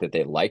in the fact that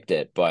they liked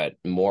it, but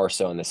more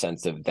so in the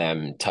sense of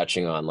them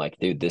touching on like,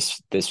 dude,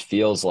 this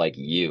feels like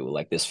you,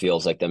 like this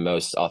feels like the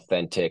most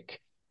authentic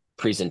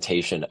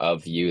presentation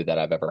of you that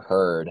I've ever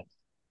heard.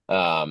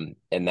 And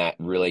that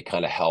really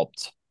kind of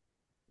helped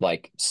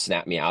like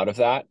snap me out of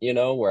that,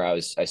 where I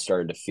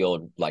started to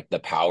feel like the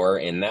power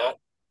in that.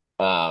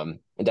 And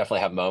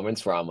definitely have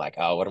moments where I'm like,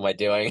 oh, what am I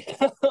doing?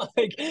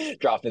 Like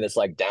dropping this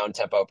like down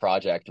tempo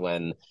project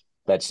when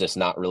that's just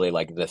not really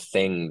like the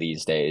thing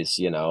these days.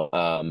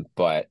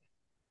 But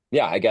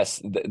yeah, I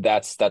guess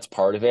that's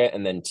part of it.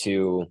 And then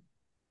two,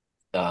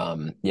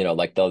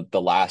 like the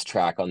last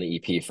track on the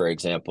EP, for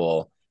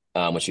example,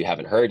 which you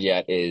haven't heard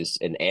yet, is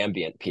an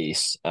ambient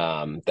piece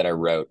that I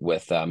wrote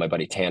with my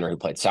buddy Tanner, who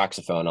played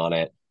saxophone on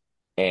it.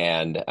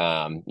 And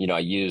I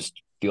used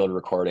field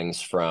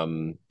recordings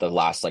from the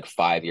last like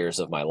 5 years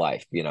of my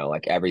life,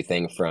 like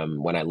everything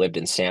from when I lived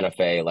in Santa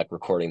Fe, like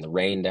recording the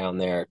rain down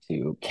there,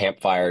 to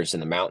campfires in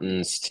the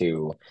mountains,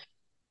 to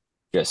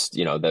just,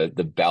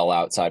 the bell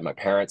outside my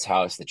parents'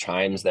 house, the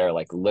chimes there,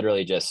 like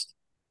literally just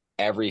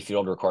every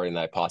field recording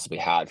that I possibly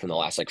had from the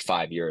last like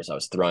 5 years, I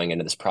was throwing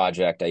into this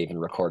project. I even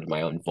recorded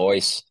my own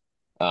voice.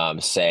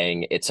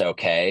 saying it's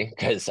okay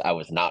because I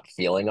was not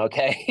feeling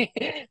okay,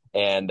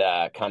 and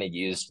kind of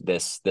used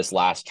this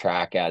last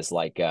track as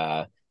like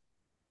a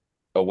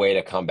way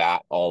to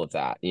combat all of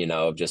that,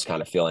 of just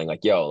kind of feeling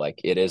like, yo, like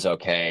it is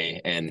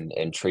okay,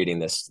 and treating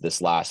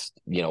this last,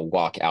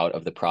 walk out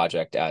of the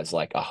project as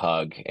like a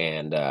hug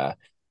and a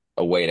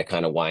way to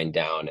kind of wind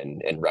down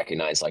and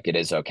recognize like it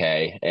is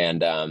okay.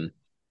 And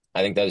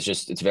I think that's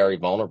just it's very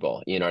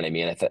vulnerable, you know what I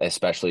mean?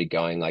 Especially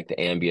going like the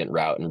ambient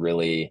route and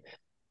really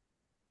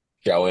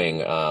showing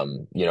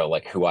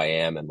like who I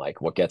am and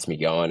like what gets me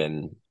going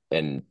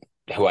and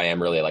who I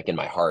am really like in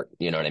my heart,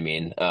 you know what I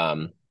mean?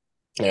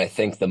 And I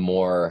think the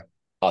more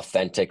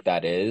authentic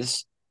that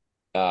is,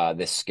 the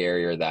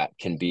scarier that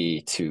can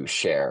be to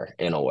share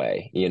in a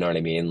way. You know what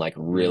I mean? Like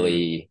Mm-hmm.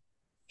 really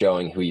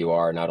showing who you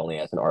are, not only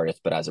as an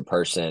artist, but as a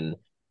person.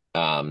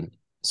 Um,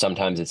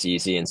 Sometimes it's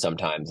easy and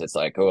sometimes it's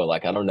like, oh,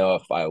 like I don't know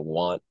if I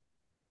want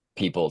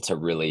people to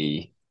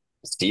really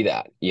see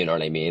that. You know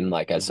what I mean?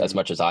 Like as Mm-hmm.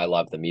 much as I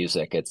love the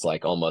music, it's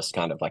like almost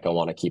kind of like I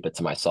want to keep it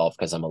to myself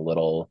because I'm a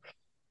little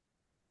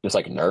just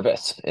like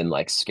nervous and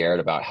like scared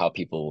about how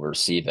people will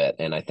receive it.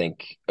 And I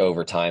think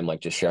over time,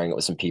 like just sharing it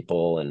with some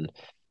people and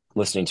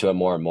listening to it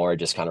more and more,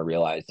 just kind of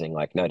realizing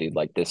like, no, dude,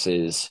 like this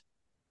is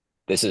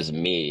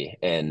me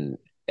and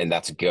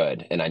that's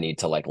good. And I need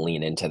to like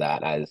lean into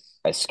that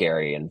as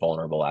scary and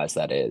vulnerable as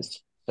that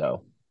is.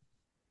 So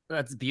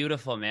That's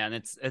beautiful, man.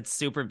 It's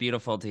super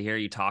beautiful to hear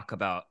you talk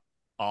about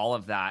all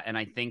of that. And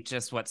I think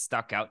just what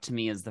stuck out to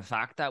me is the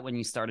fact that when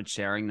you started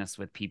sharing this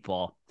with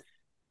people,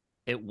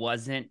 it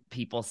wasn't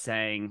people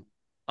saying,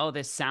 "Oh,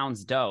 this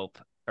sounds dope,"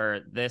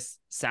 or "This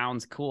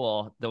sounds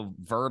cool." The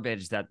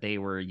verbiage that they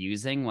were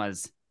using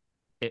was,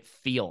 "It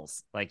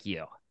feels like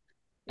you."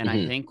 And I mhm.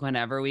 think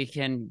whenever we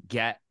can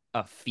get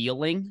a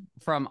feeling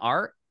from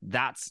art,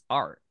 that's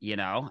art, you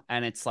know?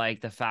 And it's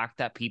like the fact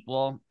that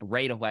people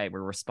right away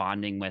were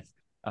responding with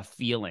a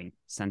feeling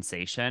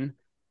sensation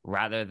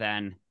rather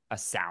than a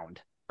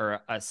sound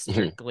or a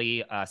Mhm.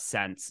 strictly a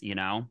sense, you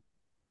know?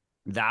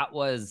 That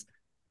was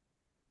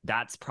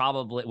that's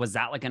probably was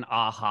that like an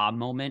aha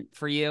moment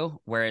for you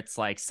where it's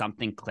like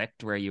something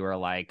clicked where you were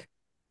like,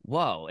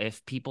 whoa,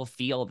 if people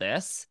feel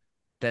this,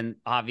 then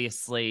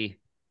obviously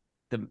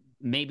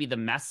maybe the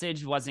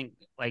message wasn't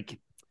like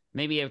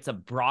maybe it's a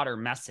broader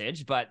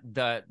message, but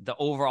the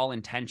overall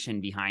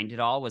intention behind it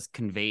all was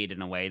conveyed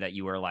in a way that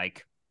you were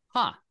like,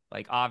 huh,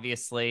 like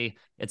obviously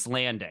it's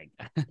landing.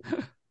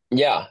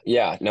 Yeah,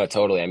 yeah, no,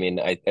 totally. I mean,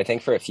 I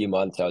think for a few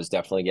months I was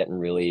definitely getting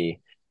really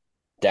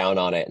down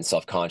on it and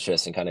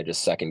self-conscious and kind of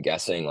just second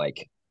guessing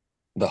like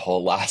the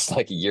whole last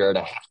like year and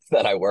a half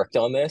that I worked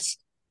on this.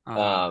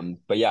 Uh-huh.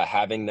 But yeah,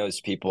 having those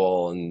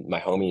people and my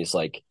homies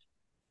like,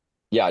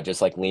 yeah,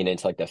 just like lean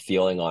into like the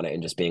feeling on it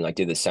and just being like,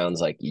 dude, this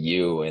sounds like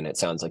you and it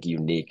sounds like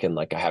unique and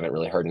like I haven't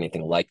really heard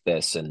anything like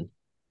this and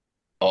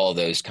all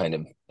those kind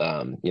of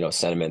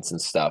sentiments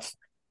and stuff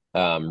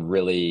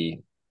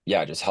really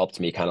yeah, just helped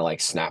me kind of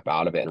like snap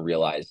out of it and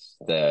realize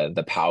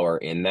the power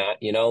in that,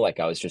 like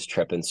I was just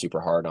tripping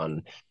super hard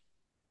on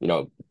you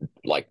know,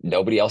 like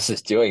nobody else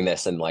is doing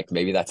this and like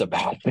maybe that's a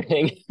bad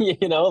thing,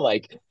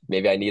 like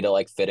maybe I need to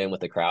like fit in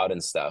with the crowd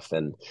and stuff.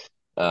 And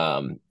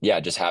yeah,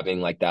 just having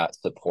like that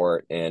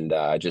support and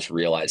just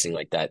realizing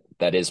like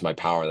that is my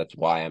power. That's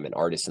why I'm an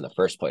artist in the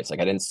first place. Like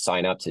I didn't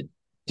sign up to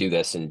do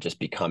this and just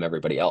become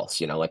everybody else,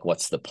 like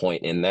what's the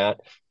point in that?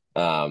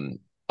 Um,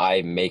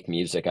 I make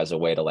music as a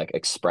way to like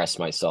express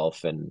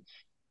myself and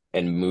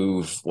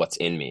move what's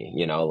in me,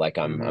 like Mm-hmm.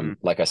 I'm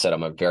like I said,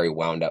 I'm a very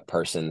wound up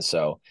person.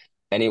 So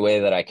any way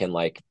that I can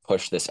like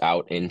push this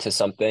out into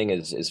something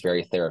is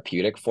very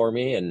therapeutic for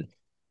me. And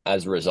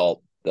as a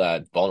result,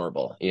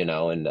 vulnerable,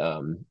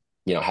 and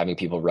having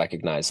people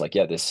recognize like,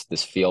 yeah, this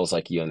feels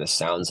like you and this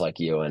sounds like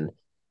you and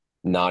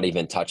not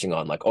even touching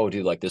on like, oh,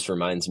 dude, like this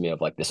reminds me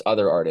of like this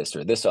other artist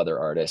or this other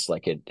artist.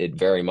 Like it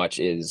very much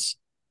is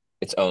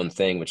its own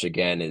thing, which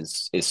again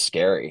is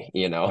scary,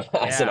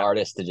 as an Yeah.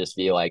 artist to just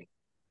be like,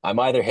 I'm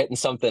either hitting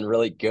something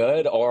really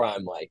good or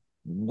I'm like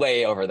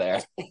way over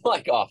there,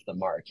 like off the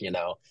mark.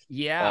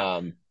 Yeah.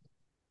 Um,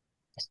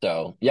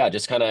 so yeah,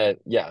 just kind of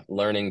yeah,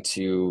 learning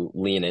to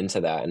lean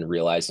into that and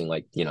realizing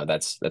like,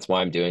 that's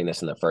why I'm doing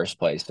this in the first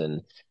place.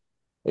 And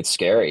it's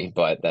scary,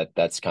 but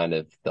that's kind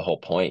of the whole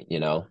point.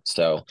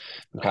 So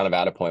I'm kind of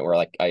at a point where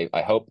like I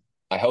hope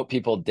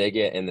people dig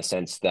it in the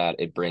sense that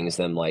it brings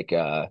them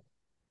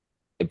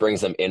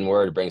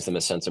inward, it brings them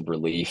a sense of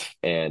relief,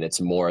 and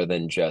it's more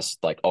than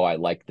just like, oh, I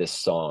like this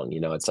song.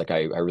 It's like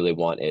I really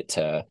want it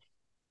to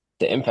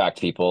impact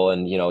people,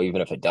 and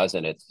even if it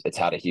doesn't, it's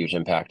had a huge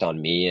impact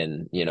on me,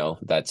 and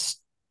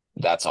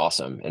that's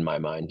awesome in my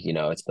mind.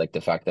 It's like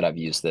the fact that I've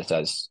used this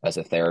as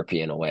a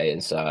therapy in a way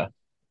is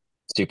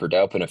super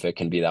dope, and if it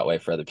can be that way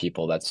for other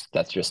people, that's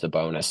just a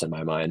bonus in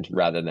my mind,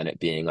 rather than it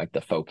being like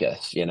the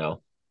focus.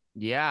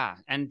 Yeah,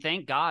 and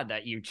thank God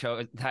that you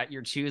chose that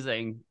you're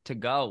choosing to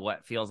go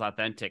what feels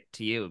authentic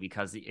to you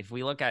because if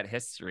we look at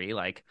history,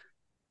 like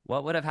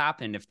what would have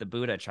happened if the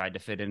Buddha tried to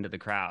fit into the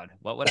crowd?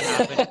 What would have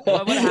happened?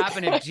 What would have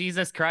happened if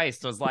Jesus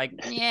Christ was like,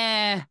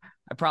 "Yeah,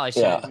 I probably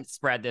Yeah. shouldn't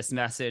spread this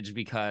message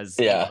because,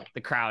 Yeah.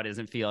 the crowd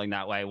isn't feeling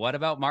that way. What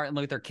about Martin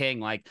Luther King?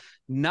 Like,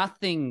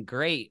 nothing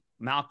great.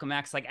 Malcolm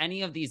X, like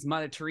any of these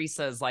Mother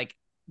Teresa's, like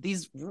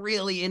these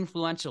really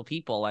influential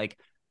people, like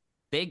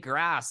they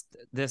grasped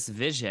this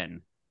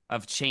vision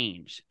of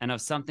change and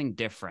of something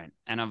different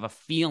and of a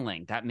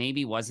feeling that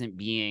maybe wasn't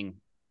being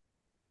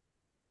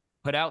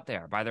put out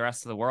there by the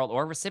rest of the world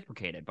or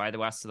reciprocated by the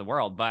rest of the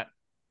world. But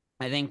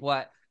I think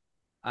what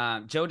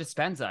Joe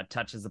Dispenza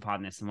touches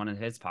upon this in one of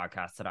his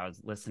podcasts that I was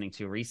listening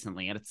to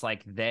recently. And it's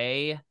like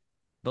they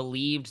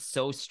believed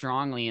so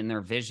strongly in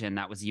their vision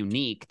that was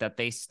unique that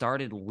they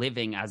started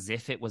living as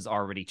if it was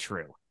already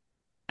true.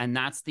 And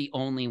that's the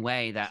only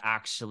way that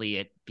actually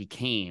it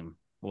became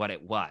what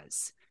it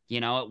was.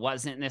 It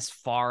wasn't this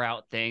far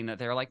out thing that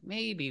they're like,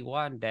 maybe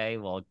one day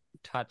we'll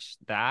touch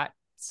that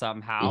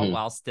somehow Hmm.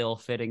 while still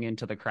fitting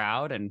into the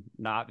crowd and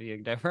not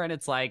being different.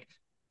 It's like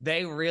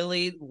they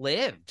really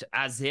lived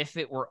as if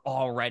it were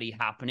already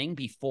happening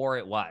before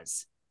it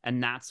was.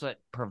 And that's what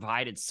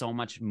provided so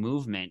much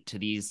movement to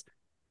these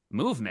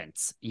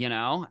movements.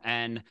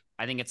 And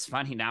I think it's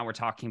funny now we're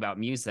talking about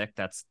music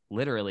that's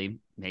literally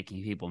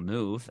making people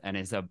move and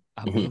is a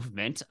Hmm.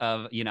 movement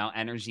of,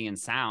 energy and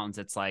sounds.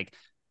 It's like,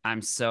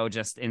 I'm so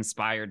just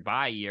inspired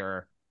by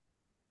your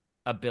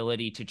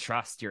ability to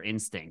trust your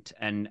instinct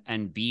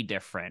and be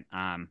different.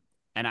 And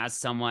as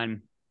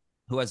someone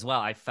who as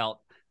well,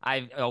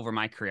 I over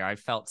my career, I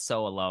felt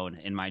so alone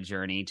in my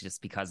journey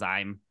just because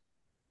I'm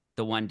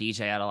the one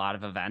DJ at a lot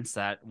of events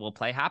that will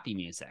play happy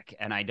music,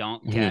 and I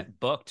don't Hmm. get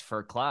booked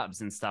for clubs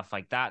and stuff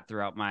like that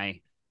throughout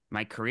my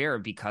career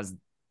because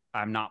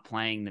I'm not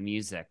playing the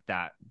music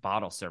that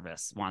bottle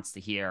service wants to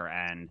hear.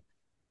 And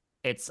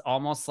it's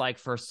almost like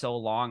for so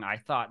long I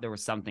thought there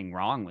was something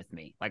wrong with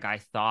me. Like I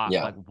thought,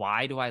 Yeah. like,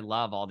 why do I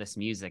love all this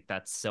music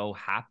that's so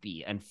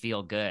happy and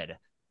feel good,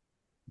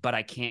 but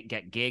I can't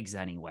get gigs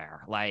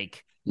anywhere?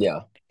 Like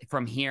Yeah.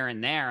 from here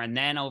and there. And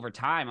then over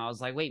time, I was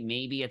like, wait,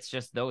 maybe it's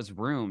just those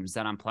rooms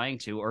that I'm playing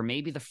to, or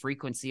maybe the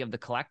frequency of the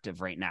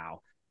collective right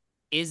now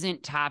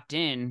isn't tapped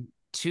in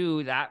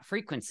to that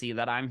frequency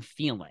that I'm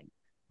feeling.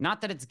 Not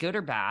that it's good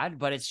or bad,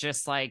 but it's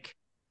just like,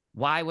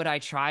 why would I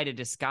try to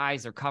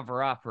disguise or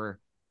cover up or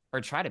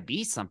try to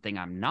be something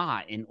I'm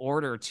not in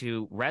order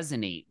to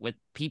resonate with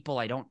people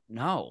I don't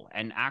know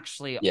and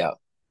actually Yeah.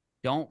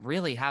 don't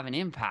really have an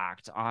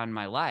impact on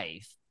my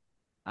life?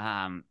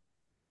 Um,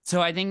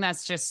 so I think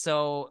that's just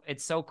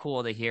it's so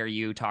cool to hear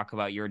you talk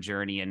about your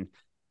journey and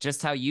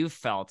just how you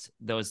felt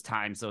those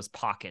times, those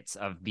pockets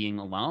of being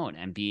alone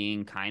and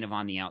being kind of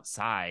on the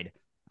outside.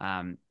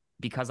 Um,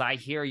 because I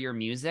hear your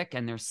music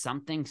and there's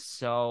something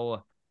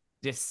so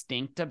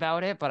distinct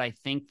about it. But I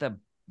think the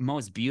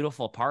most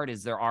beautiful part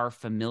is there are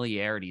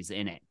familiarities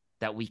in it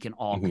that we can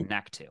all Hmm.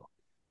 connect to.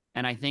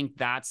 And I think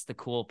that's the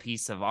cool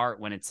piece of art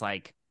when it's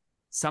like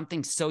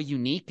something so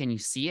unique and you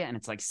see it and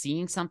it's like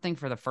seeing something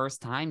for the first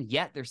time,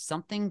 yet there's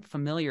something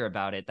familiar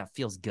about it that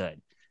feels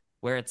good,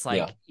 where it's Yeah.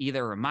 like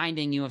either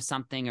reminding you of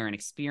something or an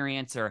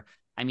experience. Or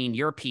I mean,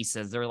 your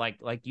pieces, they're like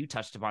you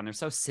touched upon, they're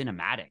so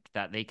cinematic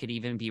that they could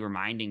even be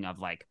reminding of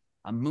like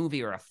a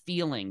movie or a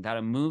feeling that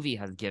a movie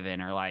has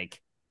given. Or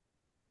like,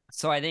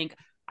 so I think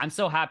I'm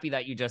so happy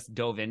that you just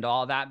dove into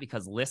all that,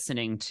 because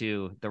listening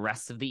to the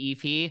rest of the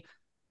EP,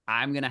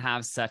 I'm gonna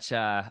have such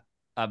a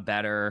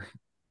better,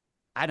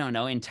 I don't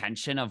know,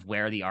 intention of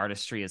where the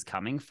artistry is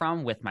coming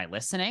from with my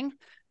listening,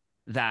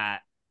 that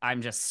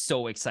I'm just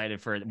so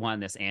excited for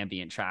this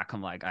ambient track.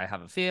 I'm like, I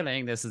have a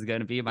feeling this is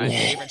going to be my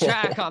favorite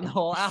track on the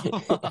whole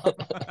album.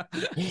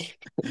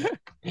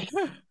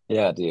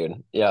 Yeah,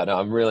 dude. Yeah, no,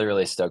 I'm really,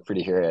 really stoked for you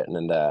to hear it.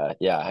 And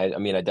yeah, I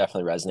mean, I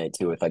definitely resonate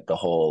too with like the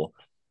whole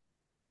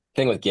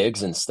thing with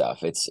gigs and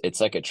stuff.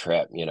 It's like a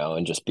trip,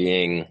 and just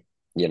being,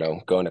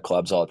 going to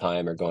clubs all the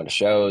time or going to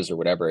shows or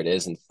whatever it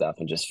is and stuff,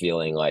 and just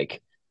feeling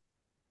like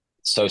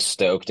so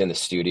stoked in the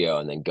studio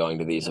and then going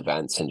to these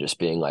events and just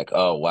being like,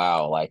 oh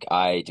wow, like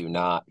I do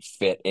not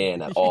fit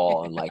in at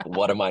all. And like,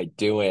 what am I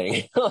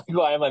doing? Like,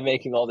 why am I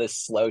making all this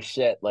slow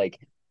shit? Like,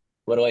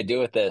 what do I do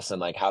with this?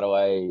 And like, how do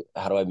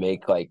I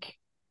make like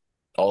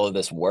all of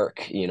this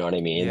work? You know what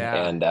I mean?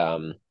 Yeah, And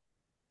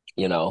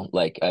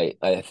like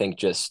I think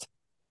just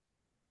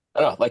I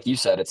don't know, like you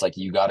said, it's like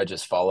you got to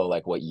just follow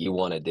like what you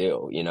want to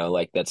do,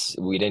 like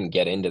we didn't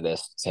get into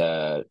this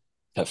to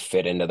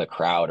fit into the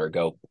crowd or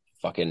go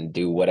fucking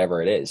do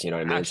whatever it is, you know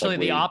what I mean? It's like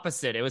actually the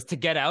opposite. It was to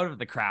get out of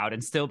the crowd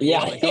and still be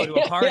able yeah, to go to a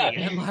yeah, party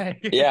and like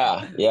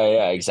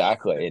yeah,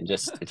 exactly. And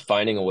just it's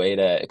finding a way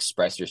to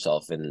express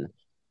yourself and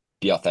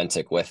be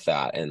authentic with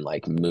that and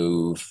like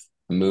move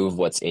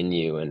what's in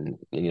you. And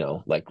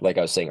like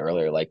I was saying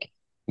earlier, like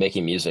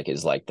making music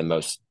is like the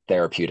most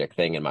therapeutic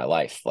thing in my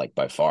life, like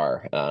by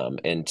far.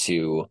 And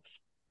to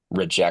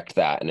reject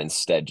that and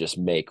instead just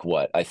make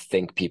what I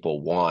think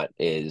people want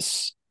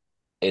is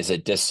a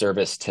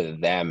disservice to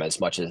them as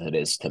much as it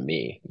is to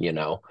me,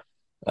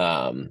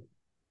 um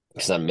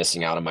because I'm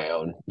missing out on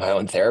my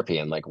own therapy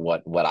and like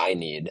what I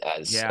need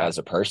as yeah, as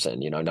a person,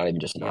 not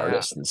even just an yeah,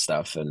 artist and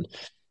stuff. And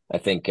I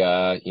think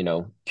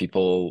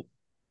people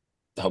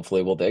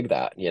hopefully will dig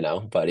that,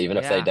 but even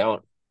if they yeah.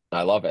 don't.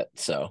 I love it.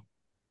 So,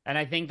 And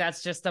I think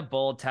that's just a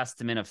bold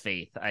testament of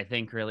faith. I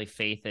think really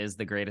faith is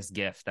the greatest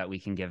gift that we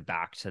can give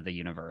back to the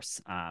universe.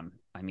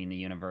 I mean, the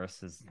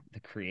universe is the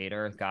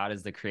creator. God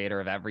is the creator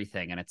of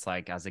everything. And it's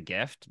like, as a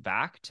gift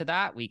back to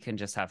that, we can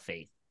just have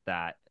faith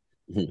that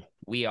mhm,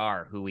 we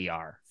are who we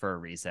are for a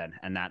reason,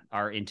 and that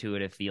our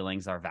intuitive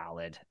feelings are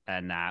valid,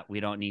 and that we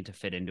don't need to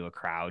fit into a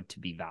crowd to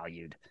be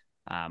valued,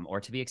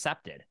 or to be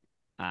accepted.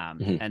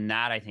 mhm. And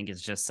that I think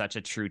is just such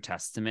a true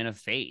testament of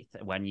faith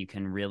when you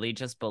can really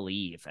just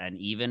believe. And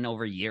even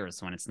over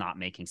years when it's not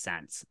making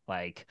sense,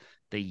 like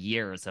the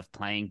years of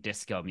playing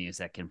disco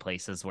music in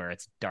places where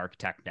it's dark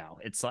techno,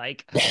 it's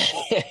like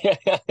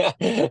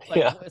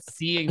Yeah.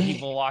 seeing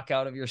people walk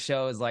out of your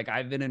shows. Like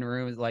I've been in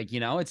rooms, like,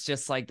 it's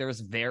just like there's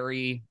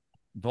very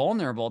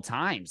vulnerable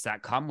times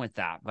that come with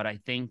that. But I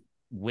think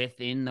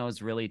within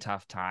those really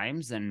tough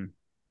times, and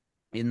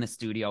in the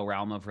studio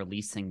realm of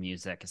releasing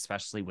music,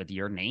 especially with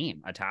your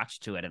name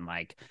attached to it, and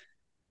like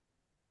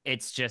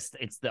it's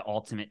the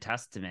ultimate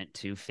testament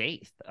to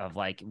faith of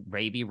like,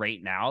 maybe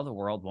right now the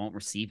world won't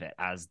receive it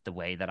as the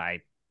way that I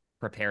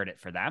prepared it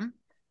for them.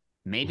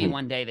 Maybe Mhm.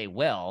 one day they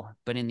will,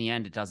 but in the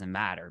end it doesn't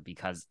matter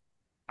because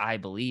I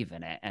believe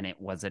in it, and it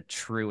was a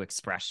true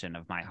expression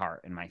of my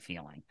heart and my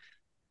feeling.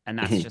 And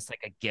that's Mhm. just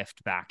like a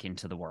gift back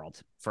into the world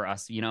for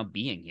us,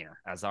 being here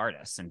as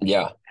artists, and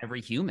Yeah.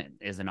 every human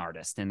is an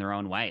artist in their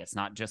own way. It's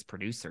not just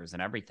producers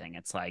and everything.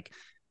 It's like,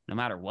 no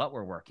matter what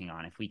we're working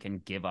on, if we can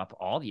give up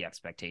all the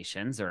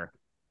expectations, or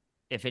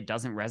if it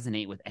doesn't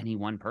resonate with any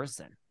one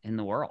person in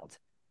the world,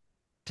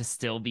 to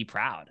still be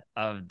proud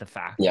of the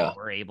fact that Yeah.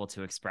 we're able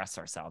to express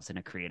ourselves in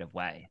a creative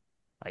way.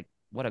 Like,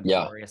 what a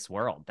Yeah. glorious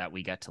world that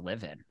we get to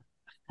live in.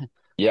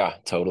 Yeah,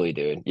 totally,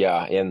 dude.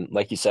 Yeah. And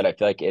like you said, I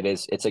feel like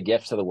it's a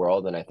gift to the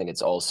world. And I think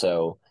it's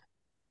also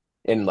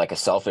in like a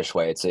selfish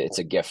way, it's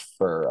a gift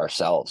for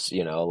ourselves,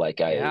 like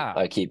Yeah.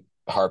 I keep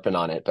harping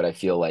on it, but I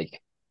feel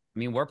like I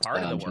mean, we're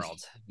part of the just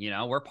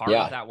world, we're part of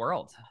yeah, that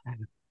world.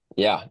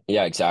 yeah,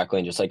 exactly.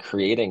 And just like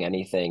creating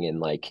anything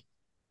and like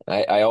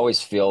I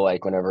always feel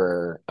like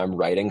whenever I'm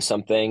writing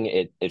something,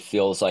 it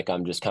feels like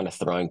I'm just kind of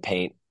throwing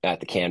paint at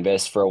the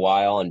canvas for a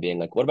while and being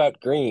like, what about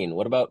green?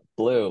 What about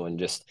blue? And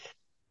just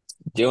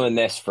doing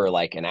this for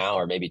like an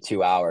hour, maybe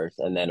 2 hours,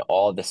 and then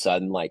all of a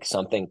sudden like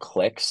something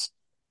clicks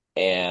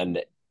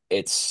and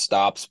it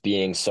stops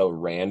being so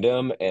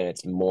random and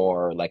it's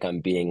more like I'm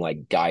being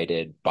like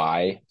guided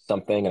by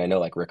something. And I know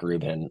like Rick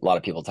Rubin, a lot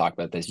of people talk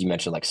about this. You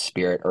mentioned like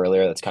spirit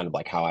earlier. That's kind of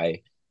like how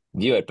I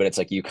view it, but it's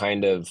like you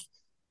kind of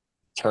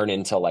turn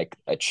into like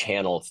a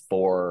channel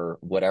for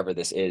whatever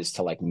this is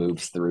to like move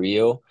through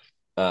you.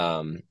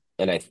 And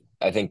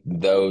I think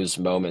those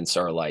moments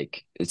are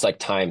like it's like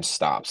time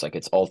stops, like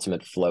it's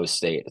ultimate flow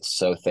state. It's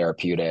so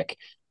therapeutic.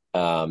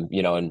 And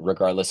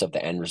regardless of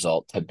the end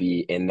result, to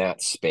be in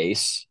that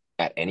space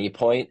at any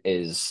point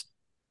is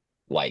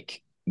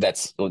like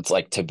that's it's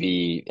like to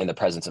be in the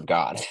presence of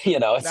God.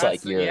 It's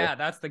like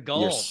That's the you're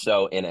goal.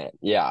 so in it.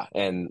 Yeah.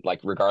 And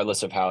like,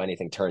 regardless of how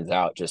anything turns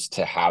out, just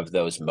to have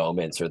those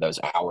moments or those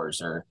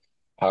hours or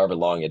however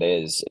long it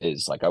is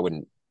like, I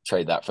wouldn't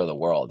trade that for the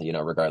world,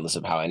 regardless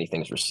of how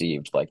anything's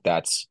received. Like,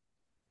 that's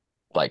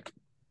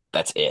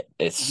it.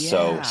 It's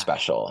so Yeah.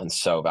 special and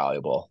so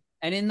valuable.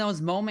 And in those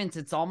moments,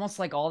 it's almost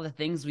like all the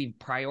things we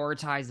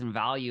prioritize and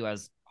value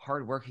as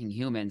hardworking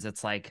humans.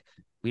 It's like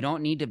we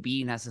don't need to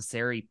be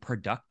necessarily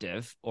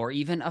productive or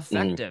even Hmm.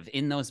 effective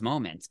in those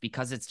moments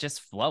because it's just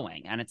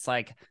flowing. And it's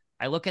like,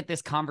 I look at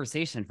this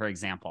conversation, for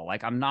example,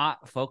 like I'm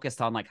not focused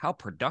on like how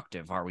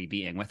productive are we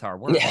being with our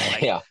words? Yeah.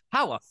 Like Yeah.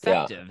 how Yeah.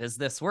 effective is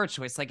this word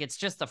choice? Like it's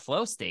just a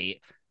flow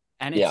state.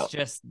 And it's Yeah.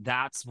 just,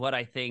 that's what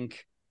I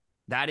think,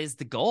 that is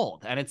the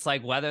gold. And it's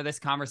like, whether this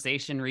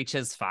conversation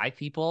reaches 5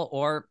 people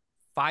or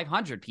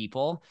 500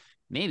 people,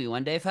 maybe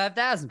one day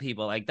 5,000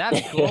 people, like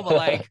that'd be cool. But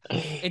like,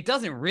 it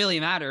doesn't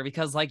really matter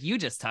because, like you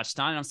just touched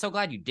on, and I'm so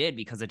glad you did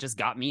because it just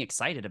got me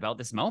excited about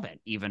this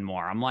moment even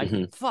more. I'm like,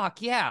 Hmm.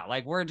 fuck yeah,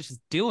 like we're just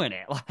doing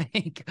it,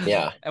 like,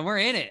 Yeah. and we're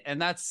in it, and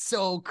that's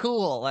so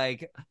cool.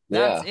 Like,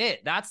 that's Yeah.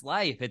 it. That's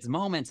life. It's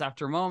moments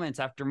after moments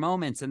after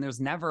moments, and there's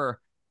never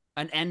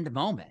an end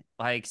moment.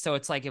 Like, so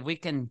it's like if we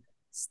can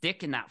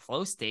stick in that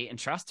flow state and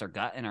trust our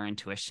gut and our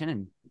intuition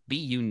and be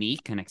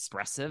unique and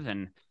expressive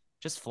and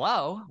just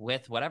flow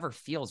with whatever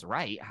feels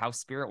right, how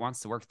spirit wants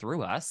to work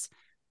through us,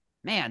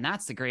 man,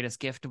 that's the greatest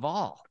gift of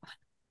all.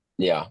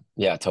 Yeah.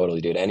 Yeah.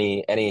 Totally, dude.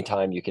 Any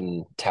time you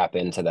can tap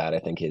into that, I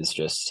think is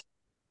just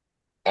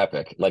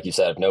epic. Like you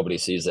said, if nobody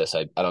sees this,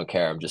 I don't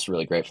care. I'm just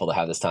really grateful to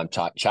have this time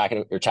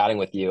chatting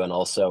with you. And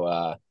also,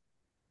 I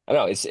don't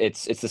know, it's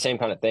the same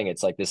kind of thing.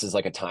 It's like this is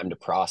like a time to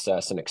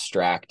process and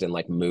extract and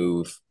like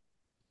move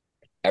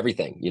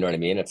everything. You know what I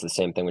mean? It's the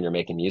same thing when you're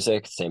making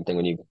music, same thing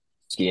when you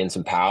ski in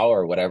some pow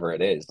or whatever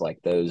it is.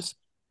 Like those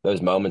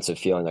moments of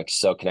feeling like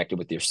so connected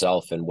with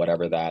yourself and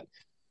whatever that,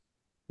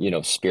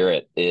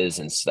 spirit is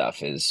and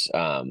stuff is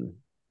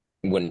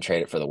wouldn't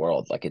trade it for the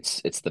world. Like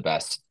it's the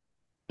best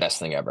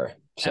thing ever. And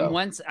So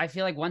once I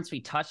feel like once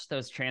we touch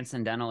those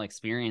transcendental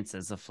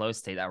experiences of flow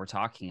state that we're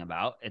talking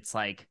about, it's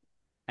like,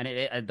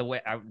 and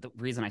the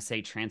reason I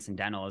say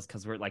transcendental is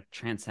because we're like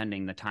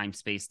transcending the time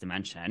space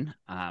dimension,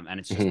 and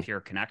it's just Hmm.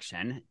 pure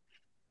connection.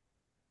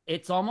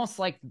 It's almost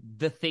like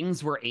the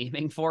things we're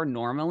aiming for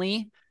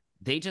normally,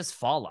 they just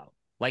follow.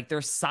 Like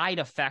there's side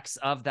effects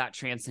of that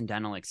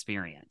transcendental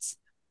experience.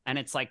 And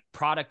it's like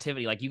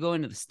productivity. Like you go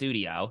into the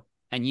studio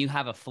and you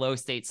have a flow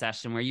state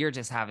session where you're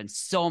just having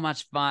so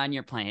much fun.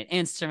 You're playing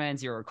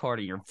instruments, you're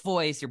recording your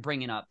voice, you're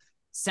bringing up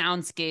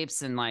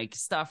soundscapes and like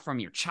stuff from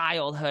your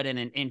childhood and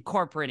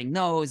incorporating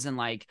those, and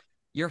like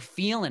you're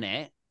feeling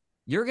it.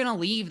 You're going to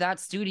leave that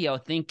studio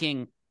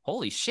thinking,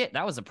 holy shit,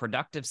 that was a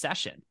productive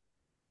session.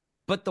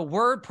 But the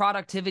word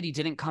productivity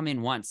didn't come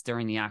in once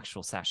during the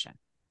actual session.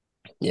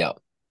 Yeah.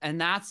 And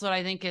that's what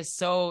I think is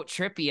so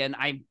trippy. And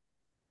I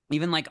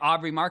even like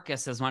Aubrey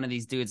Marcus is one of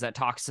these dudes that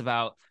talks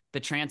about the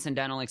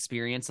transcendental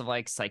experience of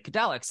like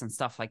psychedelics and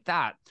stuff like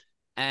that.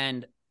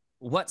 And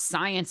what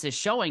science is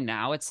showing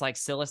now, it's like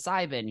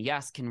psilocybin,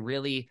 yes, can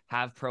really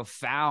have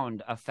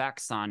profound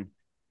effects on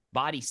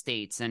body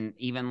states and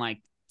even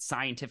like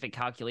scientific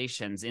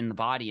calculations in the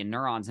body and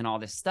neurons and all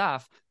this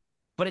stuff.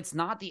 But it's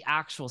not the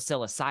actual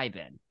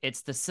psilocybin.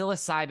 It's the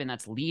psilocybin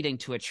that's leading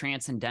to a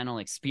transcendental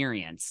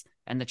experience.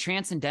 And the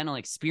transcendental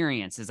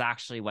experience is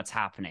actually what's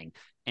happening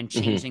and Hmm.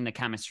 changing the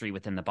chemistry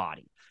within the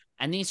body.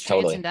 And these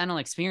Totally. transcendental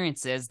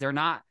experiences, they're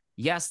not,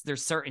 yes,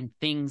 there's certain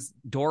things,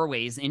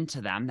 doorways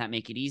into them that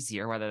make it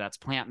easier, whether that's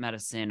plant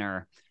medicine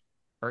or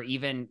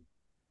even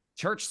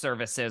church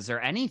services or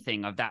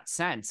anything of that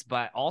sense,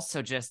 but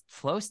also just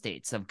flow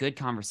states of good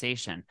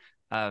conversation,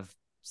 of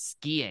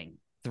skiing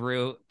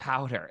through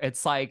powder.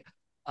 It's like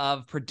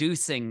of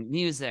producing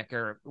music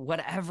or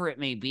whatever it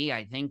may be.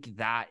 I think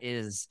that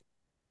is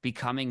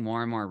becoming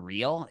more and more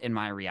real in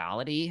my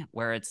reality,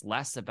 where it's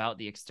less about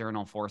the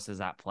external forces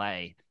at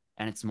play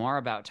and it's more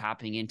about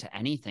tapping into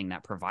anything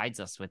that provides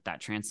us with that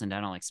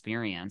transcendental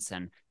experience,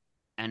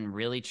 and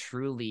really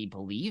truly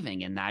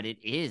believing in that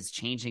it is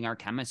changing our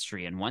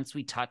chemistry. And once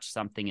we touch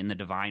something in the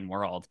divine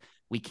world,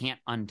 we can't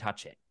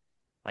untouch it.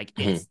 Like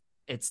Hmm.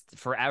 it's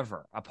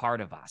forever a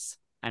part of us.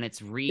 And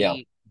it's Yeah.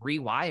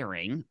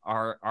 rewiring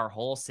our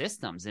whole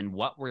systems and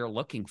what we're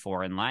looking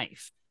for in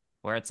life.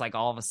 Where it's like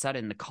all of a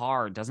sudden the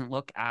car doesn't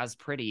look as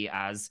pretty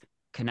as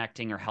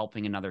connecting or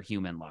helping another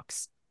human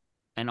looks.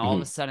 And all of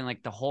Hmm. a sudden,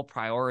 like the whole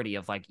priority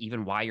of like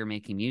even why you're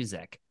making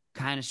music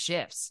kind of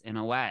shifts in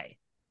a way.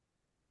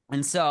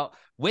 And so,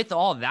 with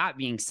all that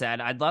being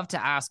said, I'd love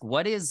to ask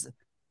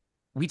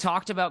we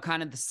talked about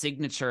kind of the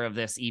signature of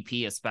this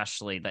EP,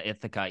 especially the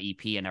Ithaca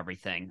EP and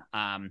everything.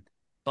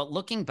 But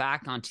looking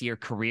back onto your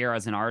career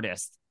as an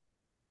artist,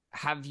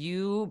 have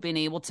you been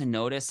able to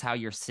notice how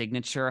your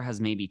signature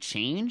has maybe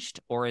changed,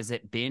 or has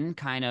it been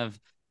kind of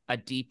a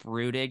deep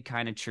rooted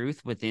kind of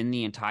truth within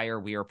the entire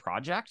Weir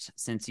project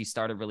since you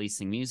started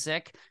releasing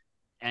music?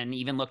 And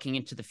even looking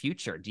into the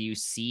future, do you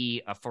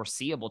see a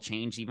foreseeable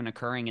change even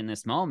occurring in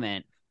this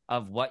moment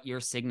of what your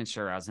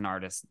signature as an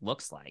artist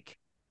looks like?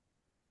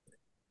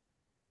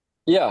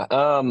 Yeah.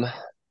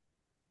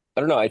 I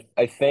don't know.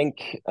 I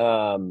think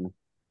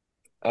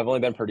I've only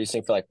been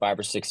producing for like 5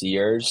 or 6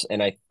 years,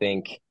 and I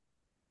think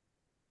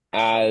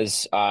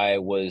as I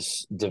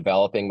was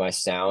developing my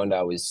sound,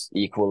 I was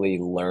equally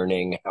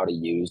learning how to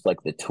use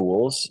like the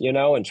tools,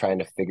 and trying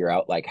to figure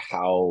out like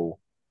how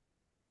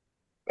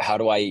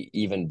do I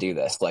even do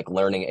this? Like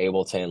learning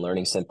Ableton,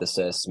 learning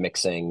synthesis,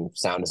 mixing,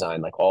 sound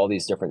design, like all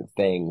these different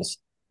things,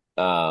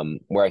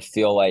 where I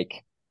feel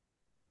like,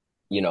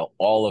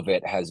 all of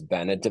it has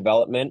been a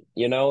development,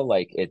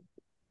 like it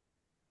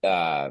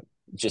uh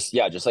just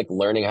like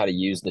learning how to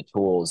use the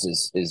tools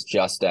is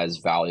just as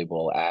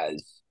valuable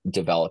as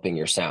developing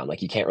your sound.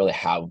 Like you can't really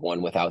have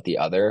one without the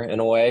other in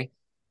a way.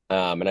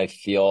 And I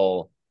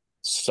feel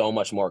so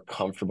much more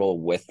comfortable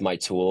with my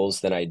tools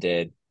than I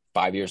did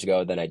 5 years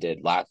ago, than I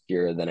did last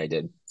year, than I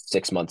did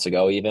 6 months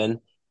ago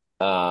even.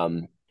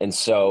 And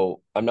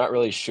so I'm not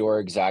really sure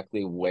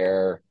exactly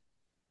where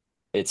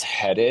it's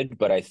headed,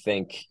 but I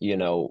think,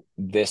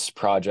 this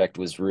project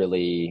was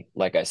really,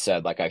 like I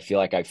said, like I feel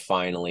like I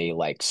finally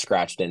like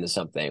scratched into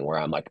something where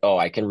I'm like, oh,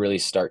 I can really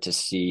start to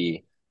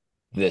see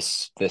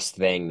this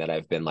thing that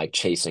I've been like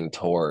chasing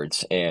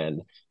towards.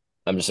 And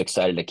I'm just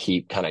excited to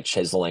keep kind of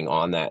chiseling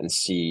on that and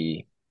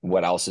see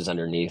what else is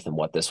underneath and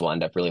what this will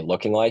end up really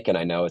looking like. And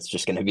I know it's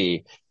just going to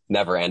be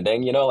never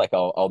ending, like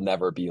I'll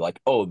never be like,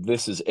 oh,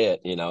 this is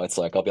it. It's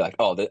like I'll be like,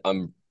 oh,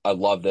 I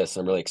love this.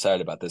 I'm really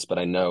excited about this, but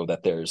I know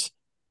that there's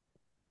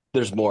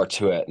more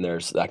to it,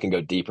 and I can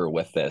go deeper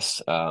with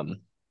this.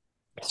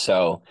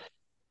 So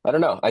I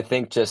don't know. I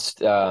think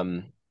just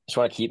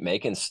want to keep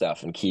making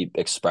stuff and keep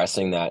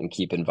expressing that and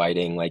keep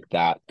inviting like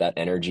that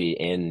energy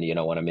in,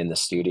 when I'm in the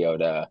studio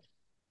to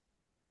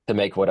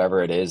make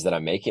whatever it is that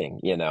I'm making,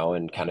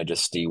 and kind of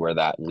just see where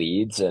that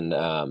leads. And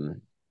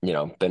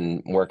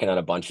been working on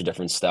a bunch of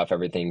different stuff,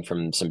 everything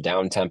from some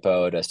down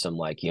tempo to some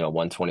like,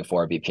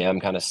 124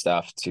 BPM kind of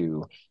stuff,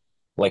 to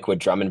liquid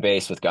drum and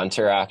bass with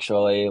Gunter,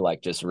 actually,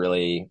 like just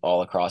really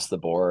all across the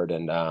board.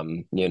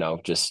 And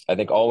just I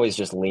think always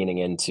just leaning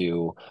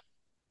into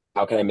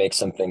how can I make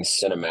something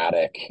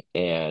cinematic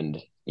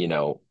and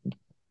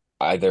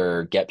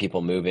either get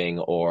people moving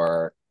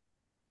or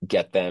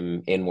get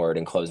them inward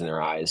and closing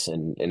their eyes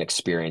and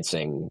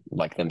experiencing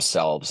like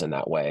themselves in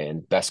that way.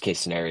 And best case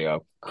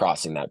scenario,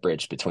 crossing that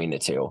bridge between the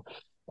two.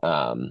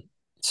 Um,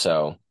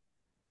 so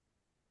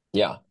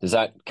yeah, does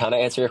that kind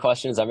of answer your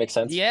question? Does that make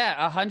sense?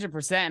 Yeah,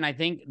 100%. And I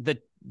think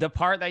the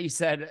part that you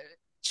said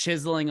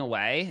chiseling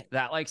away,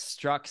 that like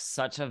struck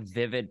such a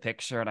vivid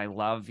picture. And I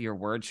love your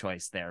word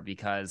choice there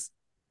because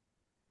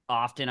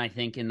often I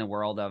think in the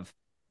world of,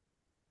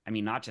 I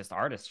mean, not just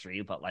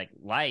artistry, but like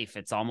life,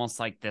 it's almost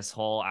like this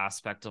whole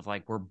aspect of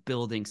like we're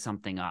building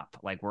something up.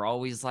 Like we're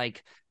always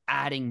like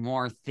adding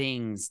more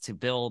things to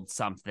build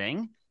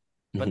something.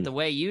 But Hmm. the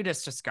way you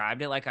just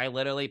described it, like I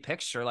literally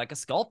picture like a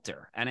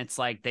sculptor. And it's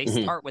like they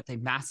Hmm. start with a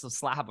massive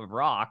slab of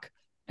rock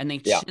and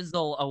they Yeah.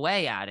 chisel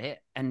away at it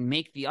and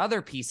make the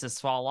other pieces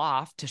fall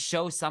off to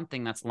show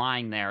something that's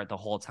lying there the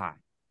whole time.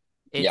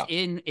 Yeah.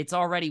 It's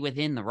already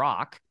within the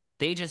rock.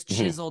 They just Hmm.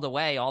 chiseled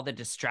away all the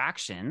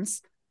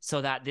distractions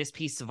so that this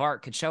piece of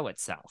art could show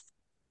itself.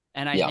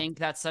 And I Yeah. think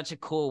that's such a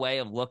cool way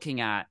of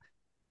looking at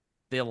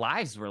the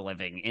lives we're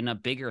living in a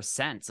bigger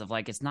sense of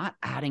like it's not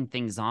adding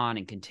things on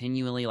and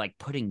continually like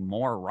putting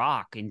more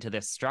rock into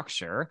this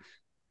structure.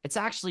 It's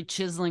actually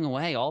chiseling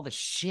away all the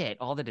shit,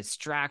 all the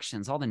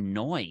distractions, all the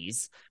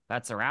noise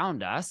that's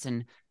around us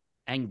and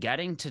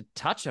getting to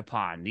touch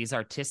upon these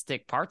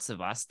artistic parts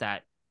of us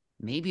that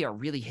maybe are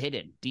really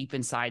hidden deep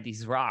inside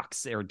these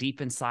rocks or deep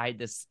inside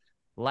this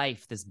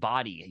life, this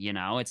body, you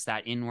know. It's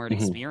that inward Hmm.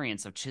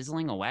 experience of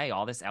chiseling away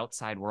all this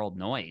outside world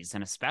noise,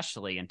 and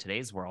especially in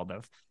today's world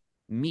of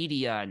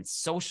media and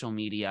social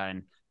media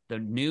and the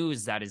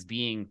news that is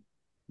being,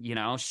 you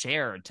know,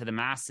 shared to the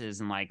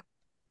masses. And like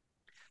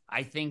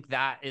I think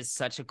that is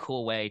such a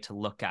cool way to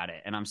look at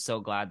it. And I'm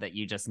so glad that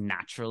you just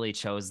naturally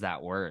chose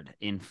that word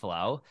in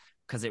flow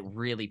because it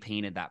really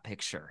painted that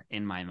picture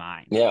in my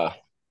mind. Yeah.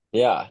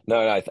 Yeah.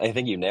 No, no, I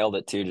think you nailed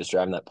it too, just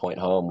driving that point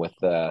home with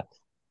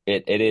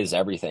it is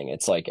everything.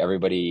 It's like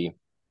everybody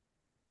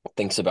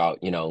thinks about,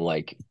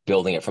 like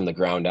building it from the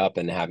ground up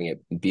and having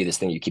it be this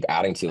thing you keep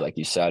adding to, like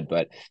you said.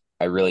 But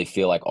I really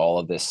feel like all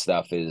of this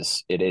stuff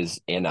is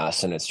in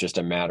us, and it's just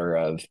a matter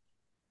of,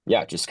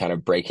 yeah, just kind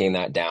of breaking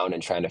that down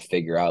and trying to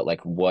figure out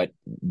like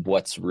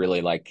what's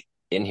really like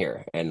in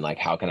here and like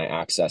how can I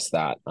access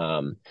that,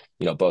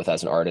 both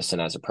as an artist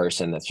and as a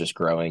person that's just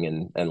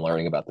growing and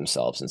learning about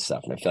themselves and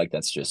stuff. And I feel like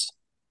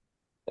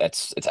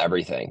it's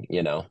everything.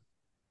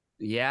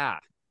 Yeah.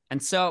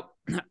 And so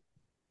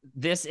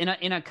this in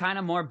a kind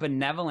of more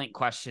benevolent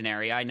question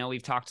area. I know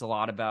we've talked a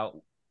lot about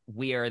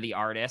Weir the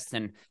artist,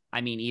 and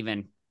I mean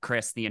even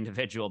Chris the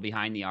individual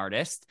behind the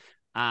artist.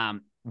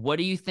 What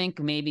do you think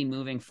maybe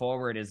moving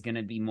forward is going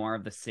to be more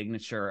of the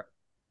signature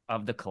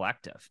of the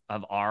collective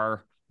of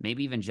our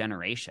maybe even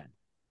generation?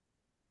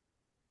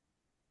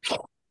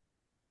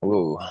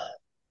 Ooh.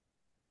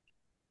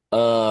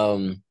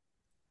 Um,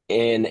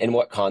 in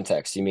what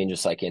context? You mean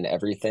just like in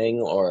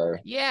everything or?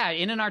 Yeah,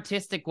 in an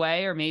artistic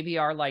way, or maybe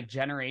our like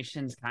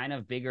generation's kind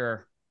of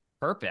bigger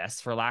purpose,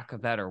 for lack of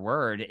a better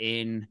word,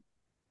 in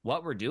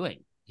what we're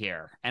doing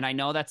here. And I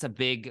know that's a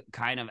big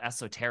kind of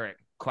esoteric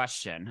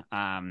question.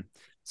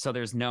 So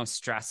there's no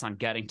stress on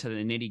getting to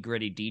the nitty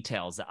gritty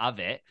details of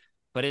it.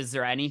 But is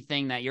there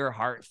anything that your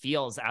heart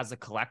feels as a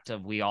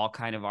collective? We all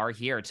kind of are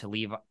here to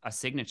leave a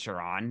signature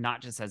on,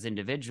 not just as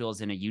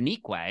individuals in a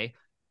unique way,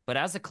 but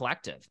as a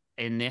collective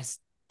in this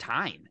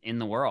time in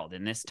the world,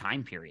 in this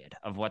time period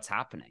of what's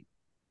happening.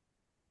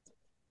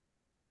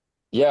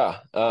 Yeah.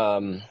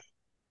 That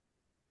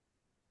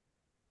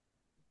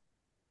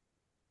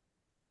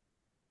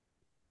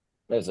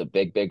is a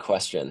big, big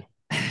question.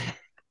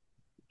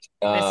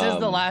 Um,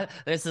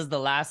 This is the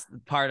last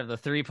part of the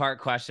three-part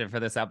question for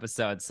this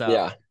episode. So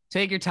yeah,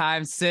 take your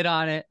time, sit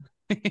on it.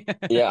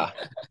 yeah.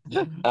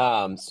 But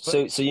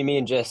So you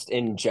mean just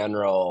in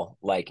general,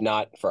 like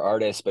not for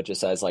artists, but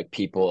just as like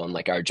people and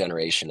like our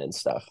generation and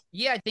stuff.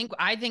 yeah,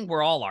 I think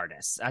we're all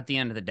artists at the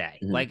end of the day.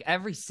 Hmm. Like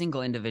every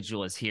single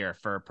individual is here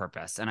for a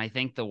purpose. And I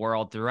think the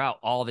world throughout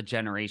all the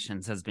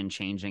generations has been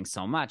changing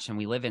so much. And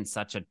we live in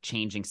such a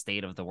changing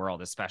state of the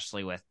world,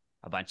 especially with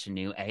a bunch of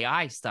new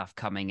AI stuff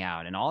coming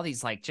out and all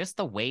these like just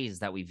the ways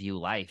that we view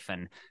life.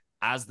 And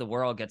as the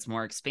world gets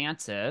more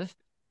expansive,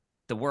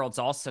 the world's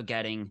also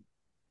getting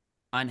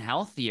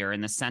unhealthier in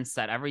the sense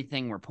that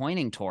everything we're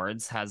pointing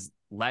towards has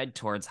led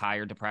towards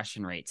higher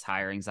depression rates,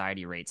 higher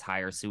anxiety rates,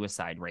 higher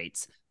suicide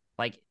rates.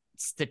 Like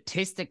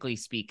statistically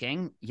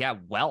speaking, yeah,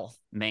 wealth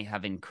may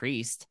have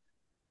increased,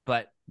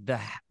 but the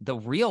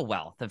real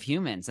wealth of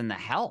humans and the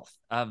health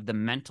of the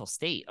mental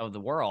state of the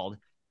world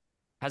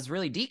has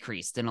really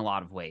decreased in a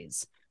lot of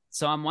ways.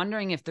 So I'm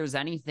wondering if there's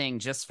anything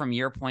just from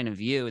your point of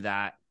view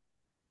that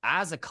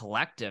as a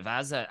collective,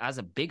 as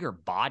a bigger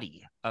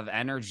body of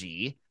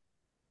energy,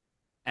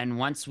 and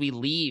once we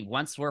leave,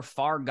 once we're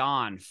far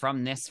gone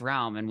from this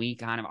realm and we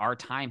kind of our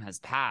time has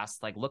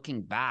passed, like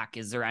looking back,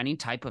 is there any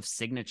type of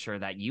signature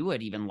that you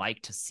would even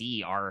like to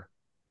see our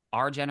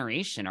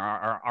generation or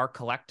our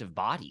collective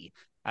body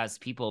as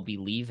people be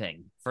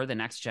leaving for the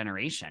next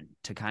generation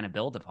to kind of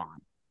build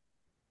upon?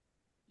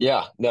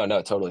 Yeah, no,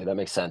 totally. That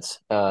makes sense.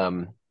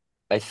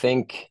 I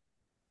think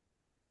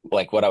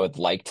like what I would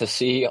like to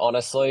see,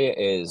 honestly,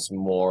 is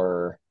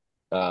more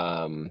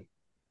um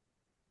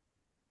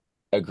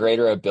a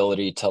greater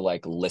ability to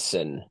like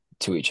listen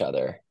to each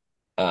other.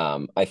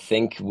 I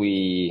think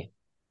we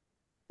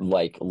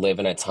like live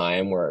in a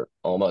time where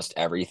almost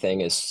everything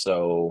is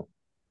so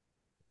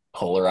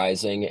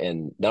polarizing,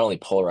 and not only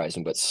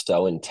polarizing, but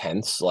so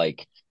intense.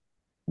 Like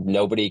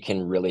nobody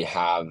can really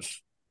have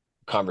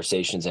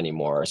conversations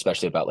anymore,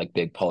 especially about like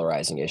big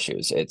polarizing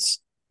issues. It's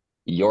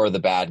you're the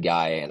bad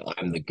guy and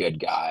I'm the good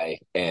guy,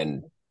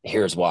 and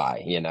here's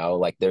why,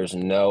 like there's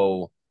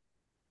no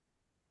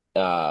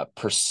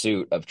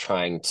pursuit of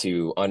trying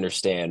to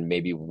understand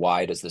maybe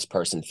why does this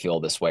person feel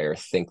this way or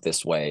think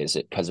this way. Is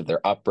it because of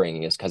their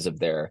upbringing? Is it because of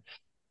their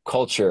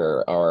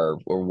culture or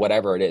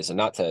whatever it is? And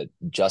not to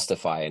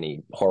justify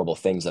any horrible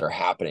things that are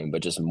happening,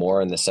 but just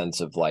more in the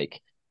sense of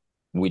like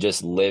we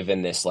just live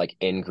in this like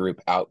in-group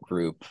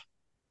out-group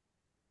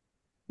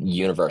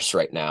universe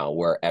right now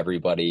where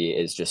everybody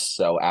is just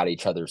so at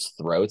each other's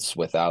throats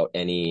without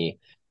any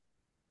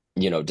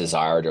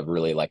desire to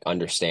really like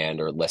understand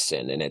or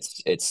listen. And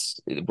it's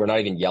we're not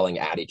even yelling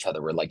at each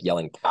other, we're like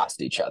yelling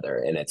past each other,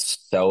 and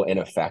it's so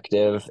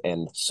ineffective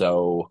and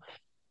so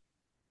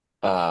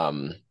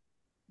um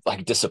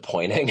like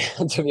disappointing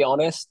to be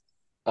honest.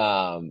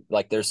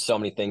 Like there's so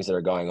many things that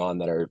are going on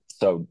that are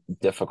so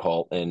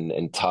difficult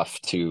and tough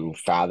to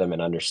fathom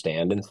and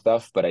understand and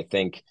stuff, but I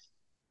think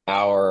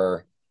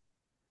our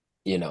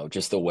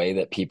just the way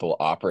that people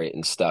operate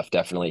and stuff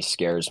definitely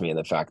scares me, in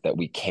the fact that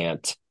we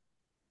can't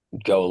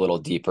go a little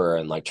deeper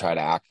and like try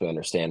to actually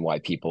understand why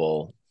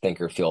people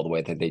think or feel the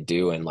way that they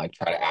do, and like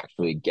try to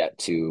actually get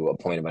to a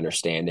point of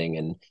understanding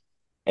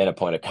and a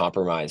point of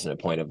compromise and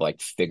a point of like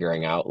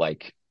figuring out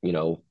like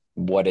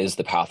what is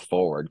the path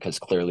forward, because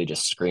clearly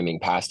just screaming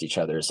past each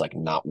other is like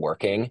not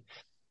working.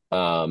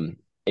 And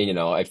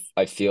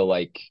I feel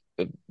like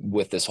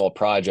with this whole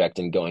project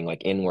and going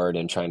like inward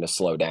and trying to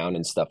slow down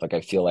and stuff, like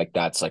I feel like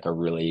that's like a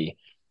really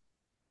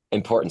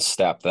important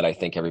step that I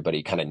think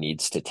everybody kind of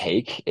needs to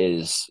take,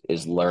 is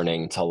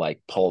learning to like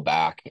pull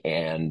back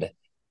and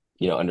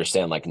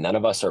understand like none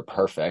of us are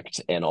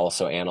perfect, and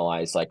also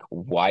analyze like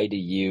why do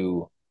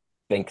you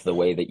think the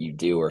way that you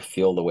do or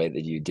feel the way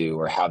that you do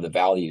or have the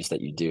values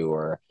that you do,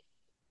 or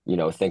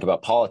think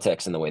about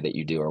politics in the way that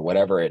you do, or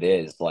whatever it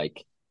is.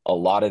 Like a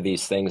lot of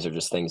these things are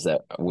just things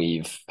that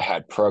we've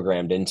had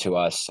programmed into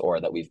us or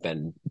that we've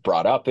been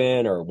brought up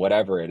in or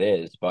whatever it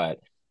is. But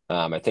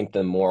I think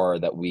the more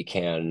that we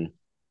can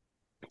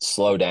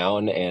slow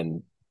down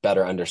and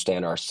better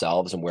understand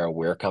ourselves and where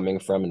we're coming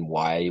from and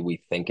why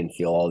we think and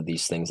feel all of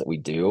these things that we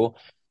do,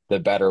 the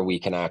better we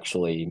can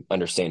actually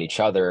understand each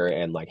other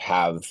and like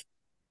have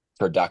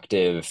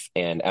productive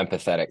and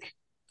empathetic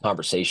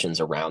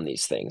conversations around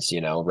these things,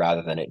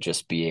 rather than it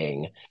just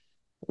being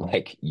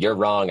like you're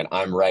wrong and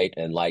I'm right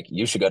and like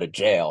you should go to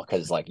jail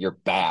because like you're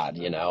bad,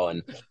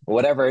 and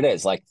whatever it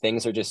is. Like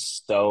things are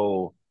just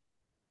so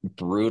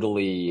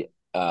brutally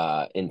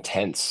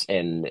intense,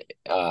 and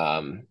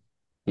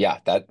yeah,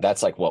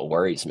 that's like what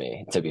worries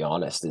me, to be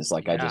honest, is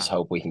like I Yeah. just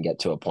hope we can get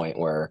to a point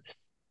where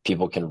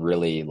people can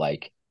really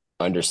like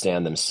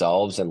understand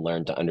themselves and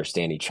learn to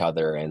understand each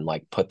other and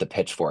like put the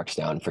pitchforks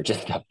down for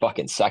just a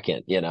fucking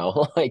second,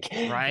 like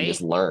and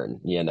just Right.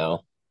 learn.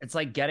 It's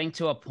like getting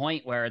to a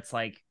point where it's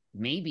like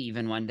maybe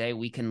even one day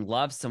we can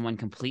love someone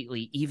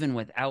completely, even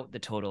without the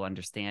total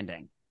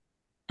understanding.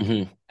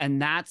 Hmm. And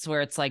that's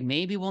where it's like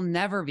maybe we'll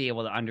never be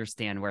able to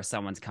understand where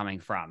someone's coming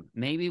from.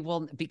 Maybe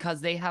we'll,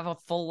 because they have a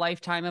full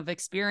lifetime of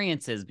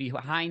experiences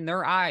behind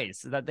their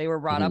eyes that they were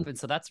brought Hmm. up in.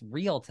 So that's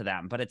real to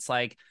them. But it's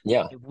like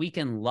Yeah. if we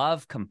can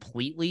love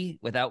completely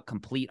without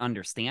complete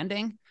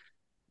understanding,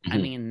 I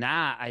Hmm. mean,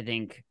 that I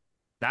think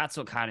that's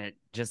what kind of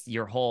just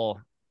your whole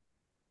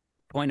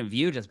point of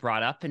view just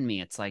brought up in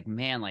me. It's like,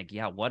 man, like,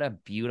 yeah, what a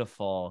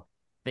beautiful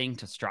thing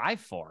to strive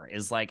for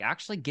is like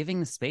actually giving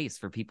the space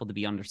for people to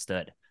be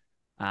understood,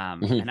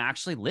 Hmm. and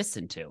actually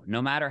listen to, no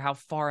matter how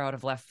far out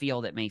of left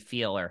field it may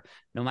feel, or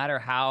no matter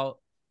how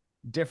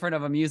different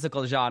of a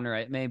musical genre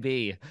it may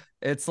be.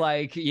 It's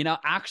like,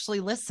 actually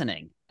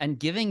listening and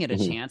giving it a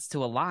Hmm. chance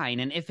to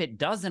align. And if it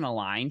doesn't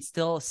align,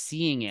 still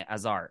seeing it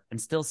as art and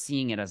still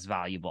seeing it as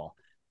valuable,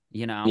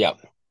 you know?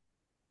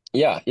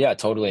 Yeah. Yeah,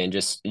 totally. And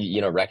just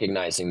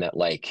recognizing that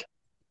like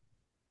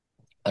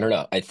I don't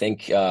know, I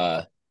think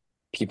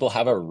people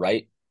have a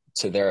right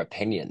to their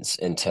opinions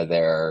and to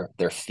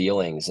their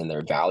feelings and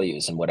their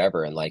values and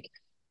whatever, and like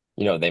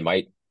they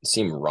might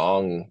seem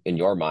wrong in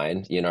your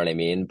mind, you know what I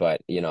mean?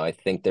 But, I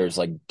think there's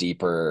like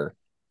deeper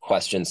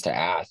questions to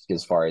ask,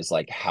 as far as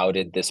like, how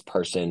did this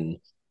person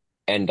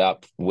end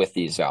up with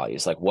these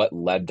values? Like, what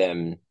led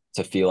them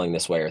to feeling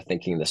this way or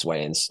thinking this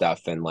way and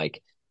stuff? And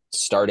like,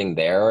 starting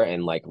there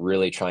and like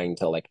really trying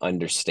to like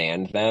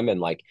understand them. And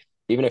like,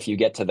 even if you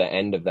get to the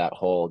end of that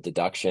whole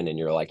deduction and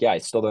you're like, yeah, I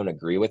still don't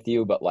agree with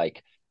you, but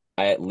like,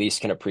 I at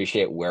least can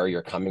appreciate where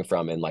you're coming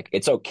from. And like,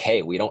 it's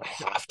okay. We don't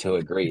have to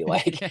agree.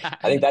 Like,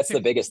 I think Yeah. that's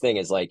the biggest thing,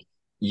 is like,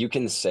 you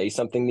can say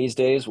something these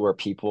days where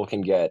people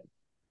can get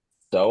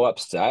so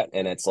upset.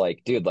 And it's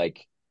like, dude,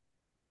 like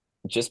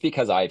just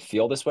because I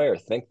feel this way or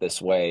think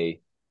this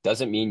way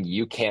doesn't mean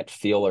you can't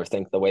feel or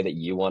think the way that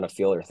you want to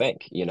feel or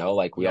think, you know,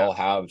 like we Yeah. all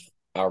have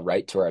our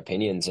right to our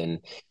opinions and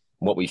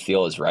what we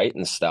feel is right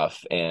and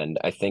stuff. And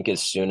I think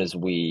as soon as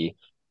we,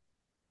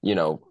 you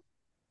know,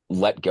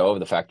 let go of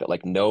the fact that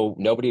like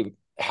nobody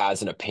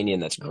has an opinion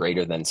that's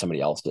greater than somebody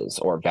else's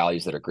or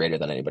values that are greater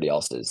than anybody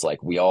else's.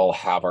 Like we all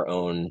have our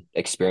own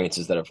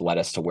experiences that have led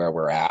us to where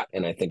we're at.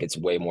 And I think it's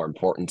way more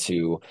important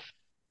to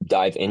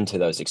dive into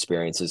those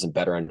experiences and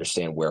better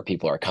understand where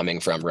people are coming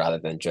from rather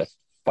than just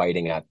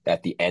fighting at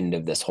the end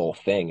of this whole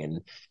thing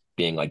and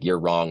being like you're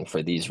wrong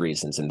for these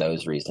reasons and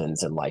those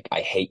reasons and like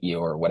I hate you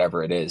or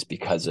whatever it is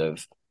because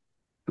of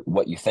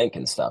what you think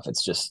and stuff.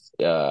 It's just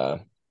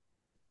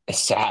it's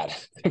sad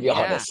to be Yeah.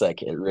 honest.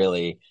 Like it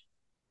really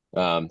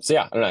so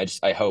yeah, I don't know.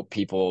 I hope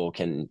people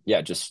can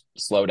just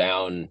slow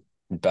down,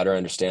 better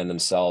understand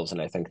themselves,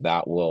 and I think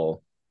that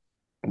will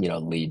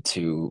lead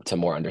to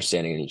more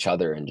understanding in each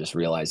other and just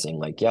realizing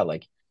like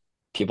like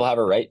people have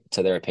a right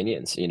to their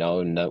opinions,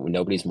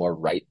 nobody's more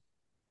right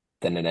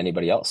than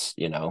anybody else,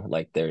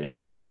 like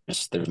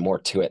there's more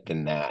to it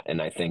than that.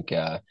 And I think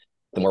the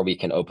more we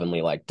can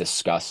openly like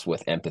discuss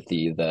with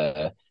empathy,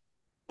 the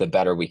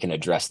better we can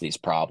address these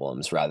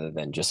problems rather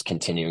than just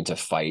continuing to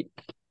fight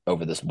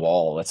over this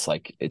wall. It's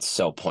like it's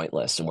so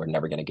pointless and we're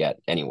never going to get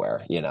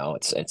anywhere,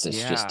 it's just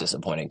Yeah.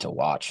 disappointing to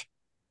watch.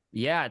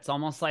 Yeah, it's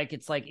almost like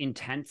it's like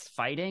intense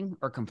fighting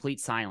or complete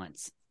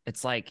silence.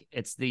 It's like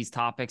it's these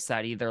topics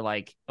that either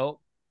like, oh,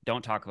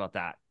 don't talk about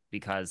that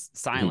because Mhm.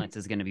 silence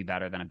is going to be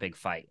better than a big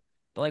fight.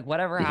 But like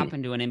whatever Mhm.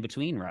 happened to an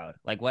in-between road?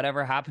 Like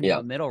whatever happened to Yeah.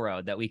 a middle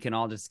road that we can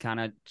all just kind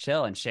of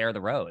chill and share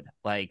the road?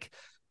 Like,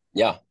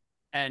 Yeah.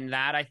 and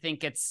that I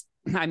think it's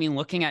I mean,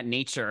 looking at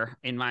nature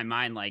in my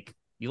mind, like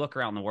you look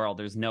around the world,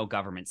 there's no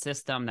government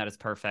system that is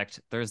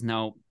perfect. There's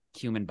no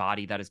human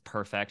body that is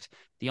perfect.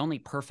 The only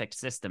perfect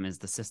system is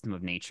the system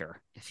of nature.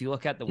 If you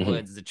look at the Mhm.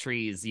 woods, the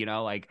trees,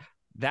 like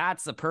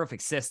that's a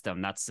perfect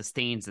system that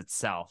sustains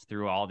itself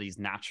through all these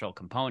natural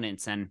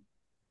components. And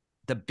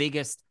the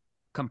biggest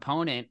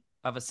component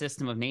of a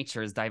system of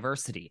nature is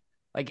diversity.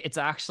 Like it's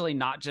actually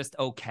not just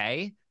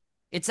okay,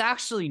 it's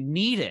actually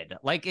needed.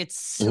 Like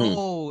it's Mhm.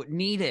 so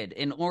needed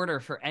in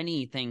order for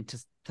anything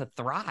to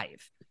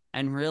thrive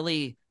and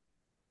really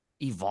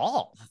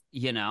evolve,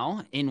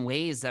 in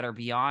ways that are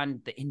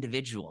beyond the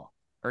individual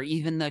or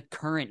even the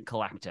current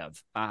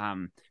collective.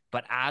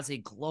 But as a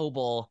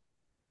global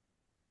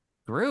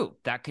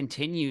group that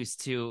continues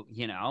to,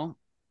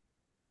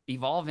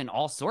 evolve in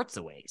all sorts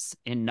of ways,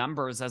 in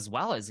numbers as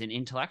well as in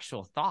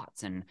intellectual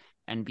thoughts and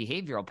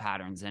behavioral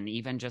patterns, and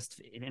even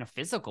just in a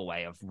physical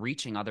way of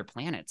reaching other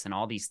planets and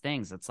all these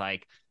things. It's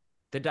like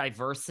the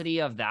diversity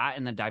of that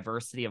and the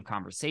diversity of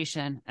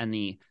conversation and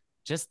the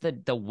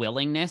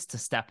willingness to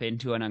step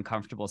into an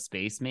uncomfortable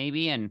space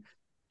maybe and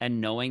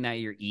knowing that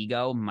your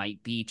ego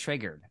might be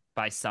triggered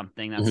by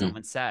something that Mhm.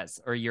 someone says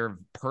or your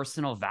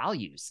personal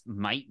values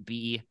might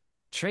be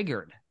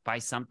triggered by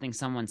something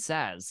someone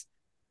says,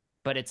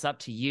 but it's up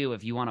to you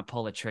if you want to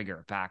pull a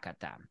trigger back at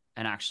them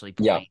and actually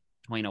Yeah.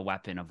 point a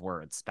weapon of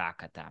words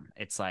back at them.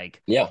 It's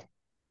like Yeah.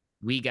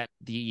 we get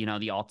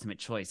the ultimate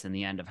choice in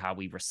the end of how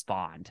we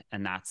respond,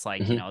 and that's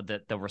like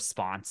Mhm. the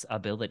response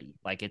ability.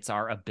 Like it's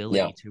our Yeah.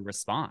 ability to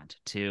respond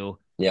to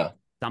Yeah.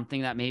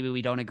 something that maybe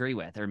we don't agree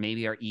with, or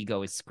maybe our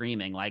ego is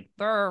screaming like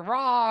they're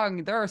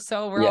wrong, they're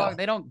so wrong, Yeah.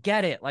 they don't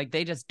get it, like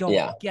they just don't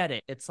Yeah. get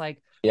it. It's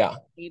like Yeah.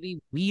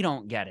 maybe we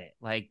don't get it,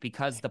 like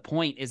because the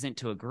point isn't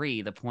to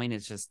agree, the point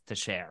is just to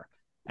share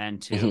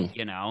and to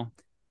Mhm.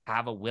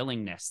 have a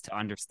willingness to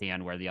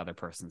understand where the other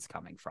person's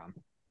coming from.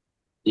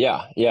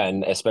 Yeah, yeah,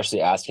 and especially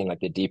asking like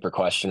the deeper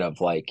question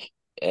of like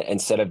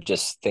instead of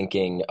just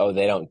thinking, oh,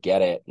 they don't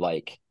get it,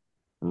 like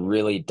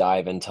really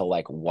dive into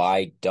like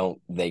why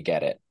don't they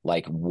get it?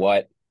 Like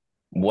what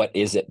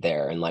is it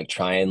there? And like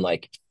try and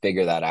like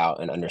figure that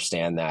out and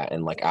understand that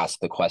and like ask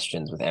the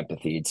questions with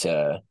empathy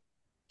to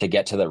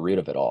get to the root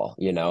of it all,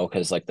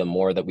 because like the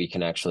more that we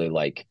can actually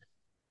like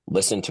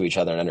listen to each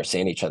other and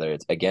understand each other.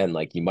 It's again,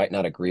 like you might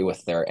not agree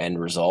with their end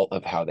result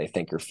of how they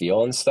think or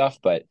feel and stuff,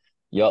 but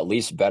you'll at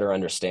least better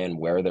understand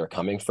where they're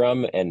coming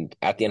from. And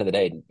at the end of the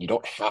day, you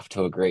don't have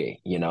to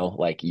agree,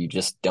 like you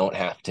just don't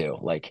have to.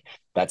 Like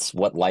that's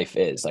what life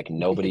is. Like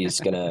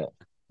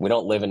we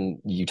don't live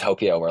in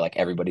utopia where like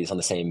everybody's on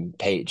the same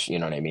page, you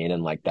know what I mean?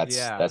 And like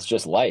Yeah. that's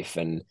just life.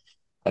 And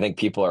I think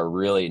people are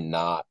really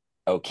not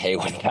okay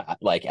with that.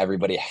 Like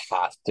everybody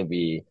has to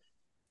be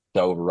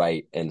so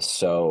right and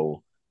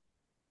so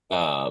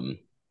um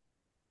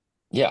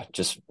yeah,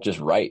 just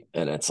right.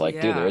 And it's like,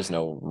 dude, there Yeah. is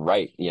no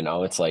right,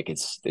 it's like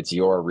it's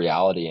your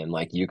reality and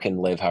like you can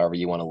live however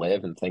you want to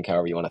live and think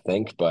however you want to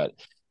think. But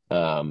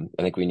I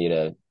think we need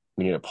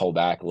to pull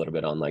back a little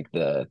bit on like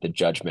the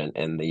judgment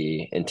and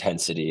the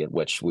intensity at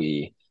which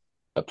we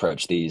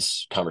approach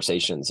these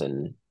conversations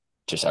and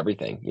just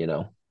everything.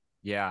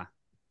 Yeah.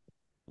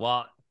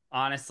 Well,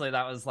 honestly,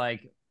 that was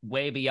like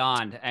way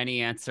beyond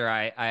any answer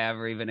I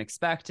ever even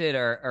expected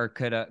or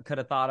could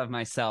have thought of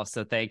myself.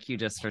 So thank you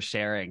just for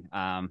sharing.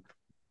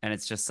 And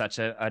it's just such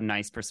a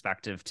nice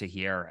perspective to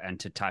hear and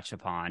to touch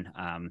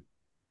upon.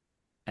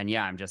 And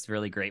yeah, I'm just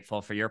really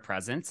grateful for your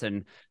presence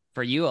and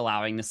for you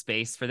allowing the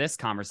space for this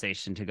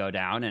conversation to go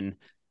down and,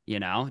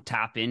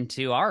 tap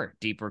into our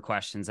deeper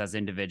questions as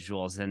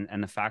individuals,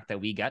 and the fact that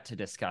we get to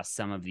discuss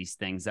some of these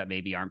things that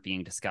maybe aren't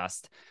being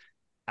discussed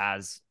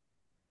as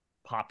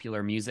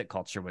popular music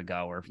culture would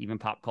go, or even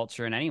pop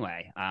culture in any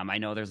way. I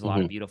know there's a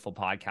lot of beautiful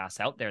podcasts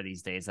out there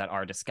these days that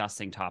are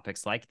discussing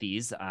topics like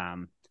these.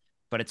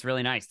 But it's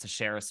really nice to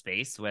share a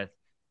space with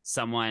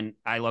someone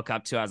I look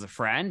up to as a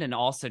friend, and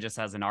also just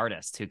as an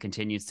artist who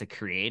continues to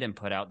create and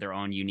put out their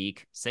own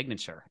unique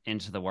signature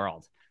into the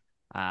world.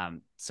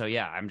 So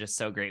yeah, I'm just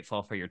so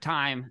grateful for your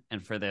time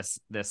and for this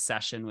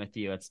session with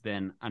you. It's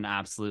been an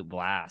absolute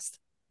blast.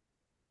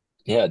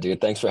 Yeah,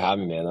 dude, thanks for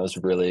having me, man. That was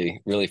a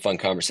really, really fun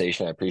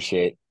conversation. I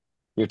appreciate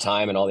your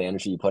time and all the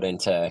energy you put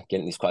into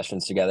getting these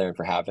questions together and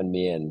for having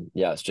me. And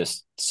yeah, it's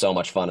just so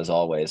much fun as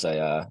always.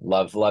 I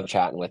love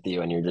chatting with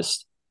you, and you're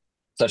just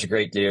such a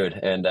great dude.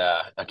 And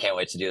I can't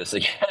wait to do this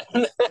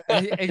again.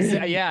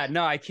 Yeah,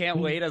 no, I can't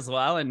wait as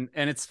well. And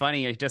it's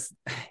funny, I just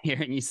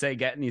hearing you say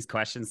getting these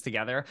questions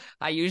together.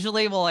 I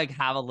usually will like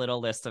have a little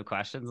list of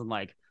questions, and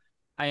like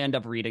I end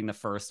up reading the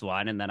first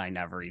one, and then I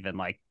never even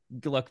like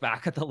look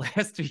back at the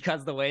list,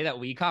 because the way that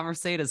we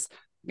conversate is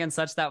in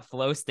such that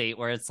flow state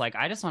where it's like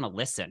I just want to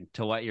listen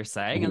to what you're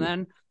saying, and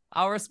then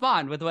I'll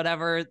respond with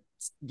whatever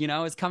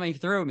is coming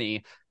through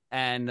me.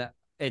 And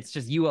it's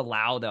just you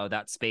allow though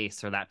that space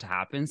for that to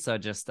happen. So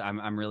just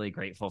I'm really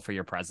grateful for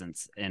your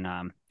presence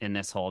in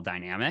this whole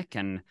dynamic.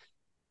 And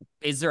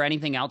is there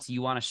anything else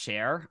you want to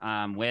share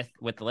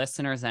with the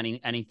listeners?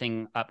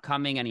 Anything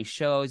upcoming? Any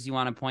shows you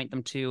want to point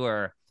them to,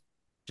 or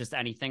just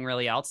anything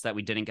really else that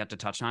we didn't get to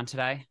touch on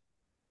today?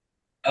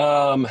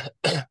 Um,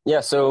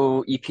 yeah,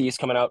 so EP is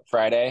coming out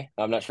Friday.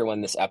 I'm not sure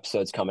when this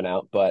episode's coming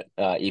out, but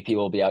EP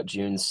will be out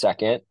June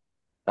 2nd.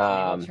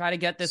 Maybe we'll try to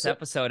get this So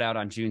episode out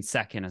on June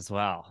 2nd as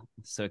well,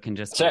 so it can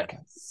just be a sick.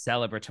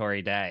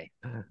 celebratory day.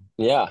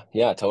 Yeah,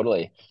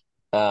 totally.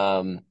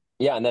 Yeah,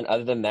 and then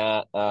other than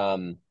that,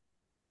 when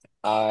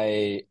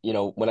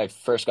I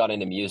first got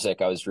into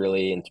music, I was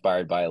really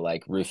inspired by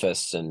like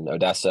Rufus and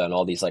Odessa and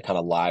all these like kind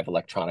of live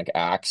electronic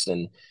acts,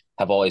 and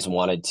have always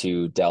wanted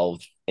to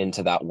delve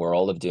into that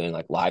world of doing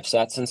like live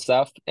sets and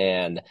stuff.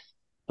 And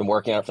been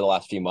working on it for the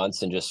last few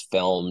months, and just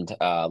filmed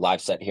a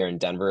live set here in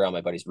Denver on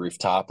my buddy's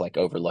rooftop, like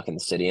overlooking the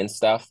city and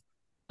stuff.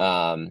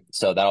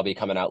 So that'll be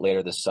coming out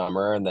later this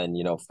summer. And then,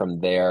 from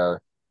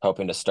there,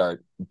 hoping to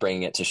start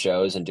bringing it to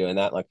shows and doing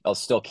that. Like I'll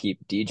still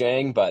keep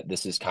DJing, but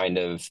this is kind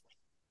of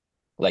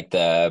like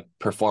the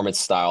performance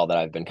style that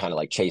I've been kind of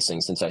like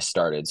chasing since I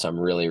started. So I'm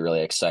really,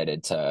 really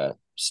excited to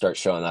start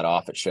showing that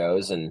off at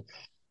shows. And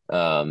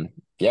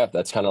yeah,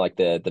 that's kind of like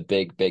the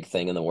big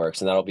thing in the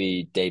works. And that'll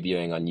be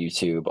debuting on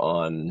YouTube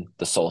on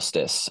the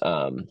solstice.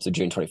 So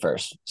June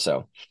 21st.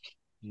 So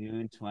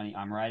June 20.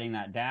 I'm writing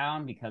that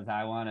down because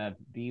I want to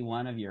be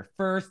one of your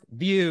first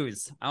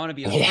views. I want to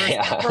be the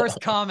yeah.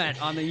 first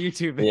comment on the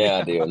YouTube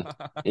Yeah, video. dude.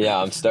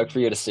 Yeah, I'm stoked for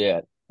you to see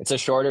it. It's a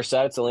shorter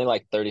set. It's only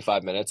like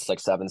 35 minutes,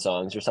 like 7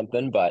 songs or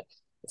something, but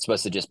it's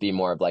supposed to just be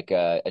more of like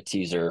a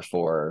teaser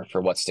for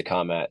what's to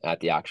come at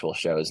the actual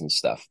shows and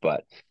stuff.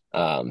 But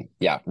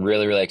yeah,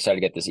 really, really excited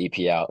to get this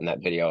EP out and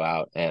that video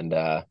out, and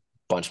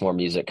bunch more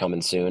music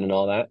coming soon and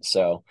all that.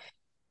 So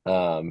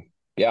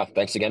yeah,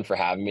 thanks again for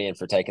having me and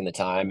for taking the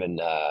time, and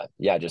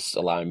yeah, just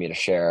allowing me to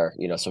share,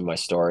 some of my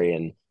story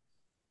and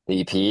the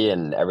EP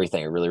and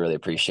everything. I really, really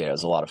appreciate it. It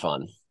was a lot of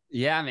fun.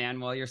 Yeah, man.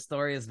 Well, your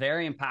story is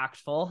very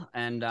impactful,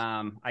 and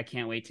I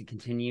can't wait to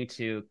continue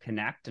to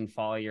connect and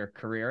follow your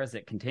career as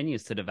it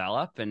continues to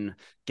develop, and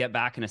get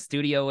back in a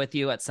studio with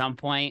you at some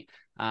point.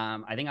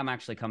 I think I'm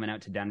actually coming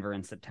out to Denver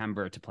in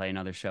September to play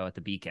another show at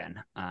the Beacon.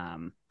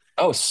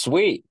 Oh,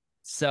 sweet.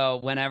 So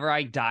whenever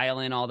I dial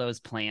in all those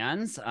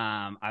plans,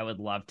 I would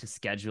love to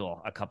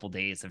schedule a couple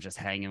days of just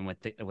hanging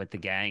with the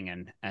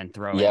gang and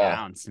throwing Yeah,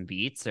 down some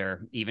beats,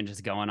 or even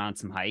just going on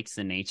some hikes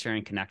in nature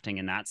and connecting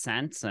in that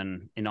sense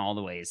and in all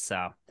the ways.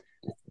 So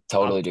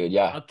totally, I'll dude.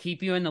 Yeah. I'll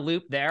keep you in the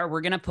loop there. We're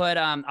gonna put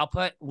I'll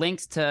put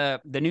links to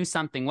the New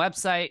Something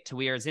website, to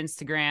Weir's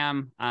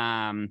Instagram,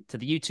 to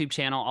the YouTube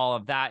channel, all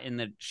of that in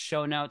the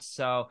show notes.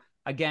 So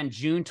again,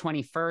 June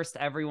 21st,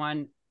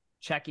 everyone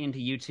check into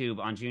YouTube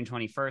on June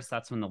 21st.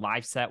 That's when the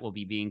live set will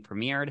be being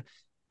premiered.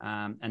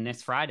 And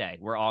this Friday,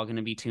 we're all going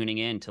to be tuning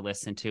in to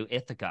listen to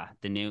Ithaca,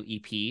 the new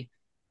EP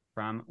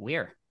from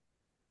Weir.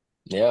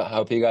 Yeah, I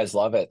hope you guys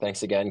love it.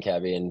 Thanks again,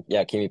 Kevin. And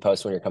yeah, keep me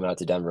posted when you're coming out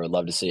to Denver. I'd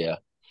love to see you.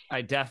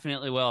 I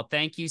definitely will.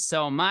 Thank you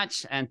so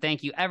much. And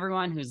thank you,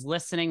 everyone who's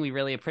listening. We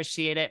really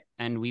appreciate it.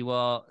 And we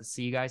will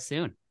see you guys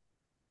soon.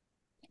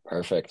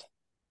 Perfect.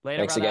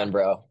 Later, Thanks brother. again,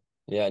 bro.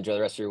 Yeah, enjoy the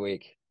rest of your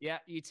week. Yeah,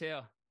 you too.